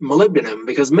molybdenum,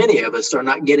 because many of us are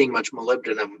not getting much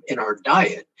molybdenum in our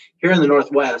diet. Here in the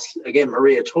Northwest, again,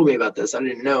 Maria told me about this, I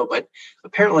didn't know, but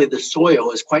apparently the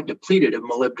soil is quite depleted of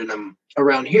molybdenum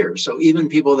around here. So even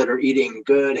people that are eating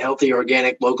good, healthy,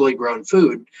 organic, locally grown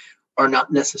food are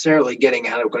not necessarily getting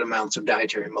adequate amounts of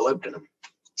dietary molybdenum.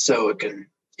 So it can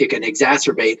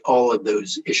exacerbate all of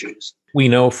those issues. We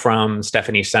know from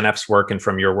Stephanie Seneff's work and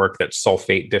from your work that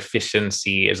sulfate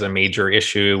deficiency is a major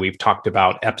issue. We've talked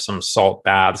about Epsom salt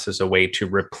baths as a way to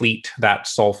replete that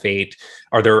sulfate.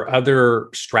 Are there other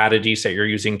strategies that you're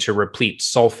using to replete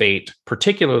sulfate,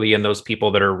 particularly in those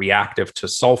people that are reactive to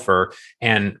sulfur?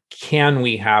 And can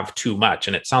we have too much?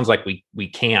 And it sounds like we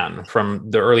can. From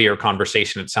the earlier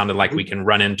conversation, it sounded like we can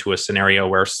run into a scenario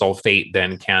where sulfate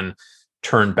then can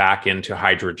turn back into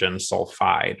hydrogen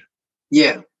sulfide.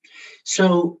 Yeah.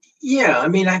 So,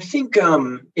 I think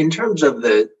in terms of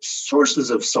the sources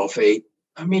of sulfate,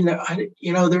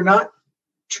 there are not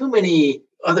too many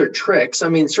other tricks.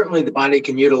 Certainly the body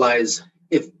can utilize,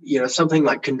 if, something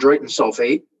like chondroitin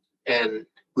sulfate and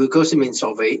glucosamine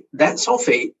sulfate, that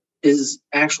sulfate is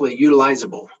actually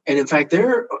utilizable. And in fact,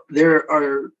 there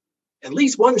are at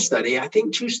least one study, I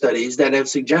think two studies, that have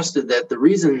suggested that the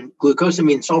reason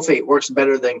glucosamine sulfate works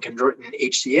better than chondroitin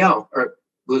HCl or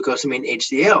glucosamine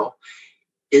HCl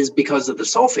is because of the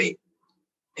sulfate.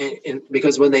 And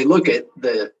because when they look at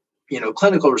the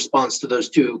clinical response to those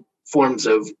two forms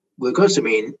of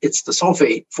glucosamine, it's the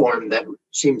sulfate form that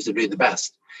seems to do the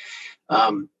best.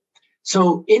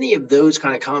 So any of those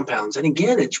kind of compounds, and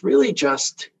again, it's really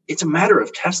it's a matter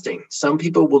of testing. Some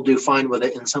people will do fine with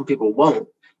it and some people won't.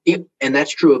 And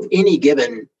that's true of any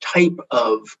given type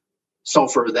of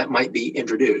sulfur that might be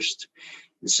introduced.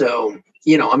 And so,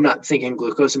 I'm not thinking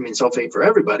glucosamine sulfate for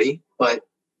everybody, but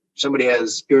somebody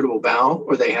has irritable bowel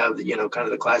or they have, kind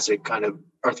of the classic kind of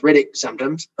arthritic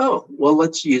symptoms. Oh, well,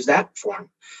 let's use that form.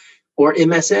 Or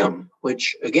MSM,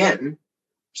 which again,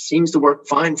 seems to work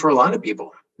fine for a lot of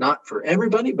people. Not for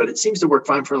everybody, but it seems to work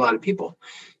fine for a lot of people.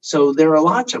 So there are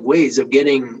lots of ways of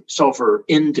getting sulfur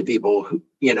into people, who,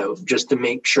 just to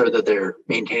make sure that they're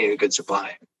maintaining a good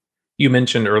supply. You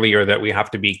mentioned earlier that we have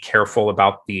to be careful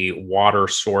about the water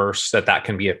source, that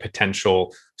can be a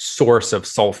potential source of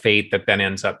sulfate that then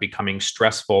ends up becoming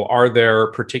stressful. Are there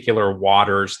particular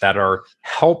waters that are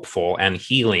helpful and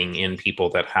healing in people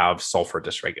that have sulfur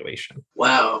dysregulation?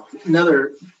 Wow,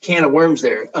 another can of worms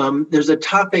there. There's a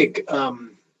topic,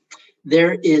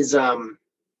 there is,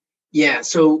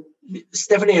 so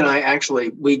Stephanie and I actually,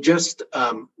 we just,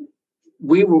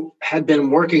 had been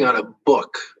working on a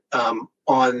book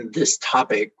on this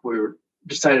topic. We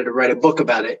decided to write a book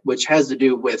about it, which has to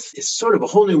do with, it's sort of a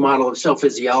whole new model of cell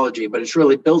physiology, but it's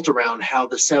really built around how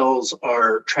the cells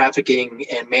are trafficking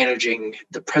and managing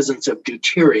the presence of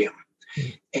deuterium.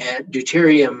 And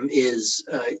deuterium is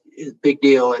a big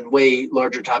deal and way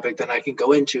larger topic than I can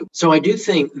go into. So I do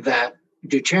think that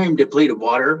deuterium depleted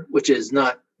water, which is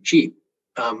not cheap,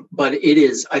 but it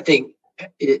is, I think,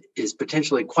 it is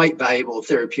potentially quite valuable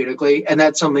therapeutically. And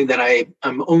that's something that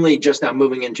I'm only just now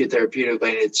moving into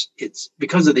therapeutically. And it's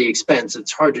because of the expense,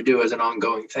 it's hard to do as an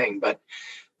ongoing thing. But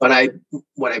what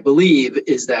I believe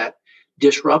is that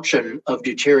disruption of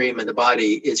deuterium in the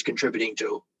body is contributing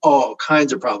to all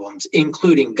kinds of problems,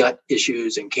 including gut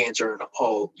issues and cancer and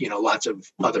all, lots of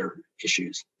other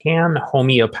issues. Can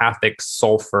homeopathic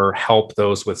sulfur help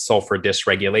those with sulfur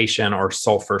dysregulation or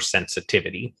sulfur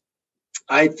sensitivity?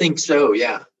 I think so,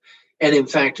 yeah. And in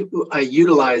fact, I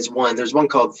utilize one. There's one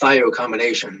called Thio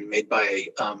combination made by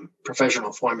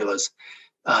Professional Formulas,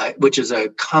 which is a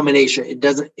combination.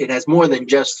 It has more than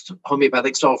just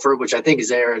homeopathic sulfur, which I think is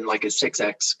there in like a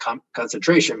 6x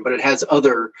concentration, but it has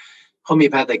other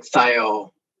homeopathic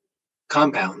thio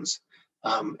compounds.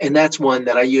 And that's one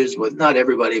that I use with not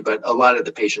everybody, but a lot of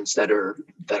the patients that are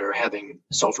having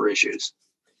sulfur issues.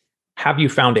 Have you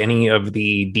found any of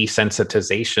the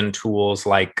desensitization tools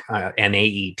like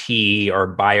NAET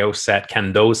or Bioset?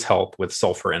 Can those help with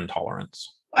sulfur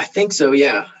intolerance? I think so,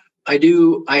 yeah. I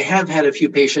do. I have had a few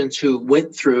patients who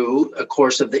went through a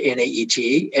course of the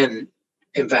NAET, and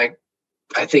in fact,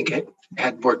 I think it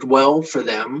had worked well for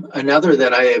them. Another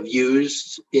that I have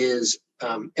used is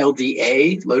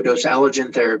LDA, low dose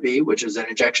allergen therapy, which is an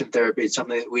injection therapy. It's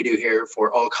something that we do here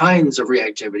for all kinds of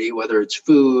reactivity, whether it's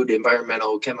food,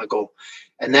 environmental, chemical,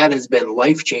 and that has been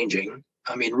life-changing.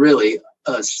 I mean, really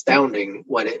astounding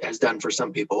what it has done for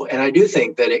some people. And I do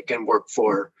think that it can work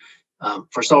for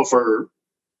sulfur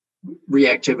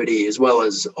reactivity as well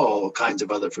as all kinds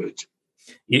of other foods.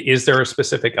 Is there a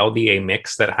specific LDA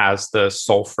mix that has the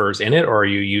sulfurs in it, or are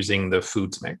you using the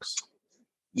foods mix?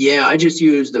 Yeah, I just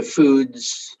use the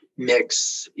foods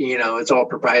mix. It's all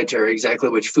proprietary, exactly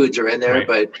which foods are in there, Right.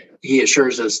 but he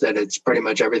assures us that it's pretty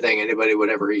much everything anybody would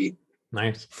ever eat.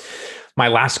 Nice. My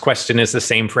last question is the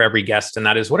same for every guest, and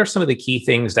that is, what are some of the key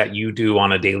things that you do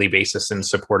on a daily basis in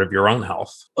support of your own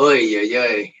health? Oy, oy,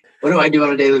 oy. What do I do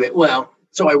on a daily basis? Well,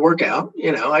 so I work out.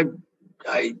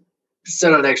 I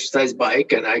sit on an exercise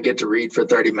bike and I get to read for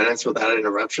 30 minutes without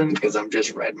interruption because I'm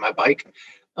just riding my bike.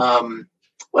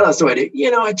 What else do I do?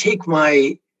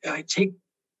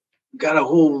 Got a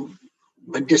whole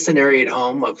medicinary at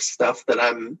home of stuff that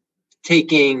I'm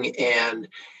taking, and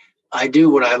I do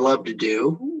what I love to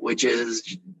do, which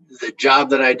is the job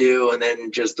that I do. And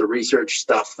then just the research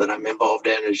stuff that I'm involved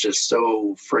in is just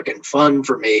so freaking fun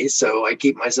for me. So I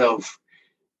keep myself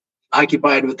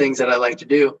occupied with things that I like to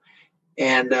do.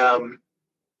 And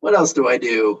what else do I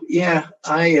do? Yeah,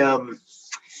 I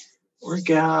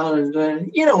work out, and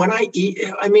when I eat,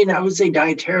 I would say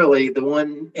dietarily, the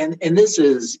one, and this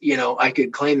is, I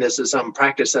could claim this as some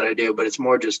practice that I do, but it's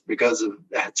more just because of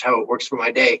that's how it works for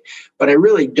my day. But I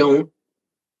really don't,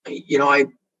 I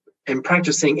am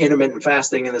practicing intermittent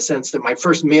fasting in the sense that my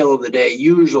first meal of the day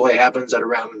usually happens at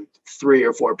around 3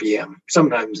 or 4 p.m.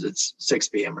 Sometimes it's 6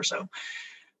 p.m. or so.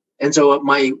 And so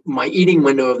my eating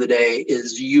window of the day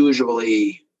is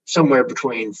usually somewhere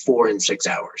between 4 and 6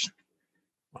 hours.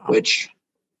 Wow. Which,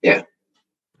 yeah.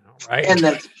 Right. And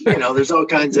that's, there's all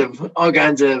kinds of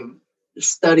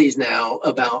studies now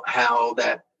about how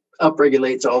that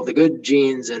upregulates all the good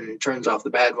genes and turns off the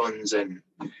bad ones. And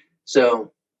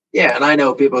so, yeah. And I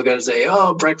know people are going to say,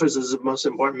 oh, breakfast is the most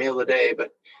important meal of the day, but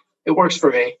it works for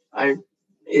me.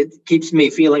 It keeps me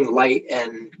feeling light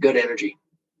and good energy.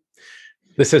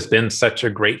 This has been such a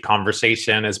great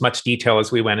conversation. As much detail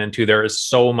as we went into, there is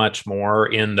so much more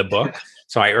in the book.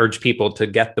 So I urge people to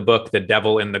get the book, The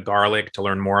Devil in the Garlic, to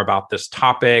learn more about this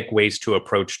topic, ways to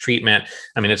approach treatment.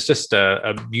 It's just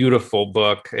a beautiful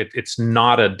book. It's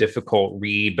not a difficult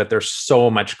read, but there's so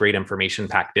much great information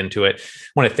packed into it. I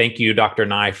want to thank you, Dr.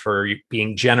 Nigh, for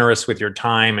being generous with your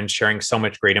time and sharing so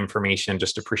much great information.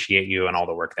 Just appreciate you and all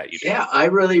the work that you do. Yeah, I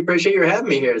really appreciate your having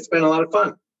me here. It's been a lot of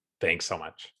fun. Thanks so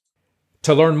much.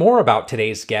 To learn more about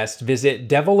today's guest, visit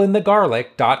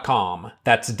devilinthegarlic.com.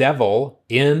 That's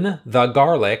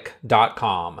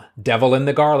devilinthegarlic.com.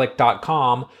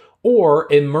 Devilinthegarlic.com or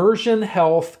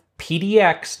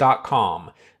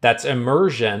immersionhealthpdx.com. That's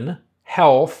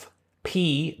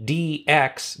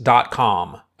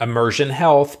immersionhealthpdx.com.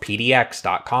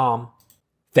 immersionhealthpdx.com.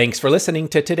 Thanks for listening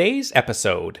to today's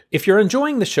episode. If you're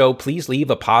enjoying the show, please leave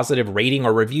a positive rating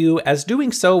or review, as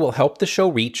doing so will help the show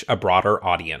reach a broader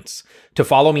audience. To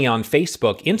follow me on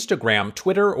Facebook, Instagram,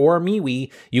 Twitter, or MeWe,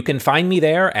 you can find me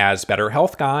there as Better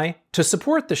Health Guy. To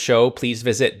support the show, please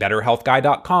visit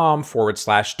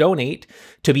betterhealthguy.com/donate.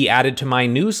 To be added to my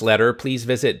newsletter, please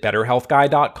visit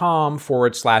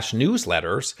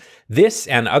betterhealthguy.com/newsletters. This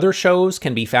and other shows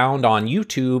can be found on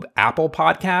YouTube, Apple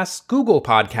Podcasts, Google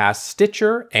Podcasts,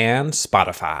 Stitcher, and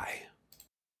Spotify.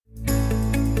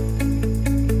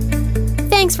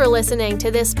 Thanks for listening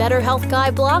to this Better Health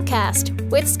Guy blogcast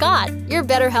with Scott, your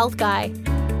Better Health Guy.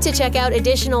 To check out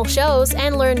additional shows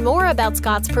and learn more about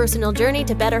Scott's personal journey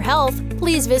to better health,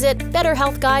 please visit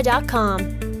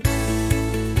betterhealthguy.com.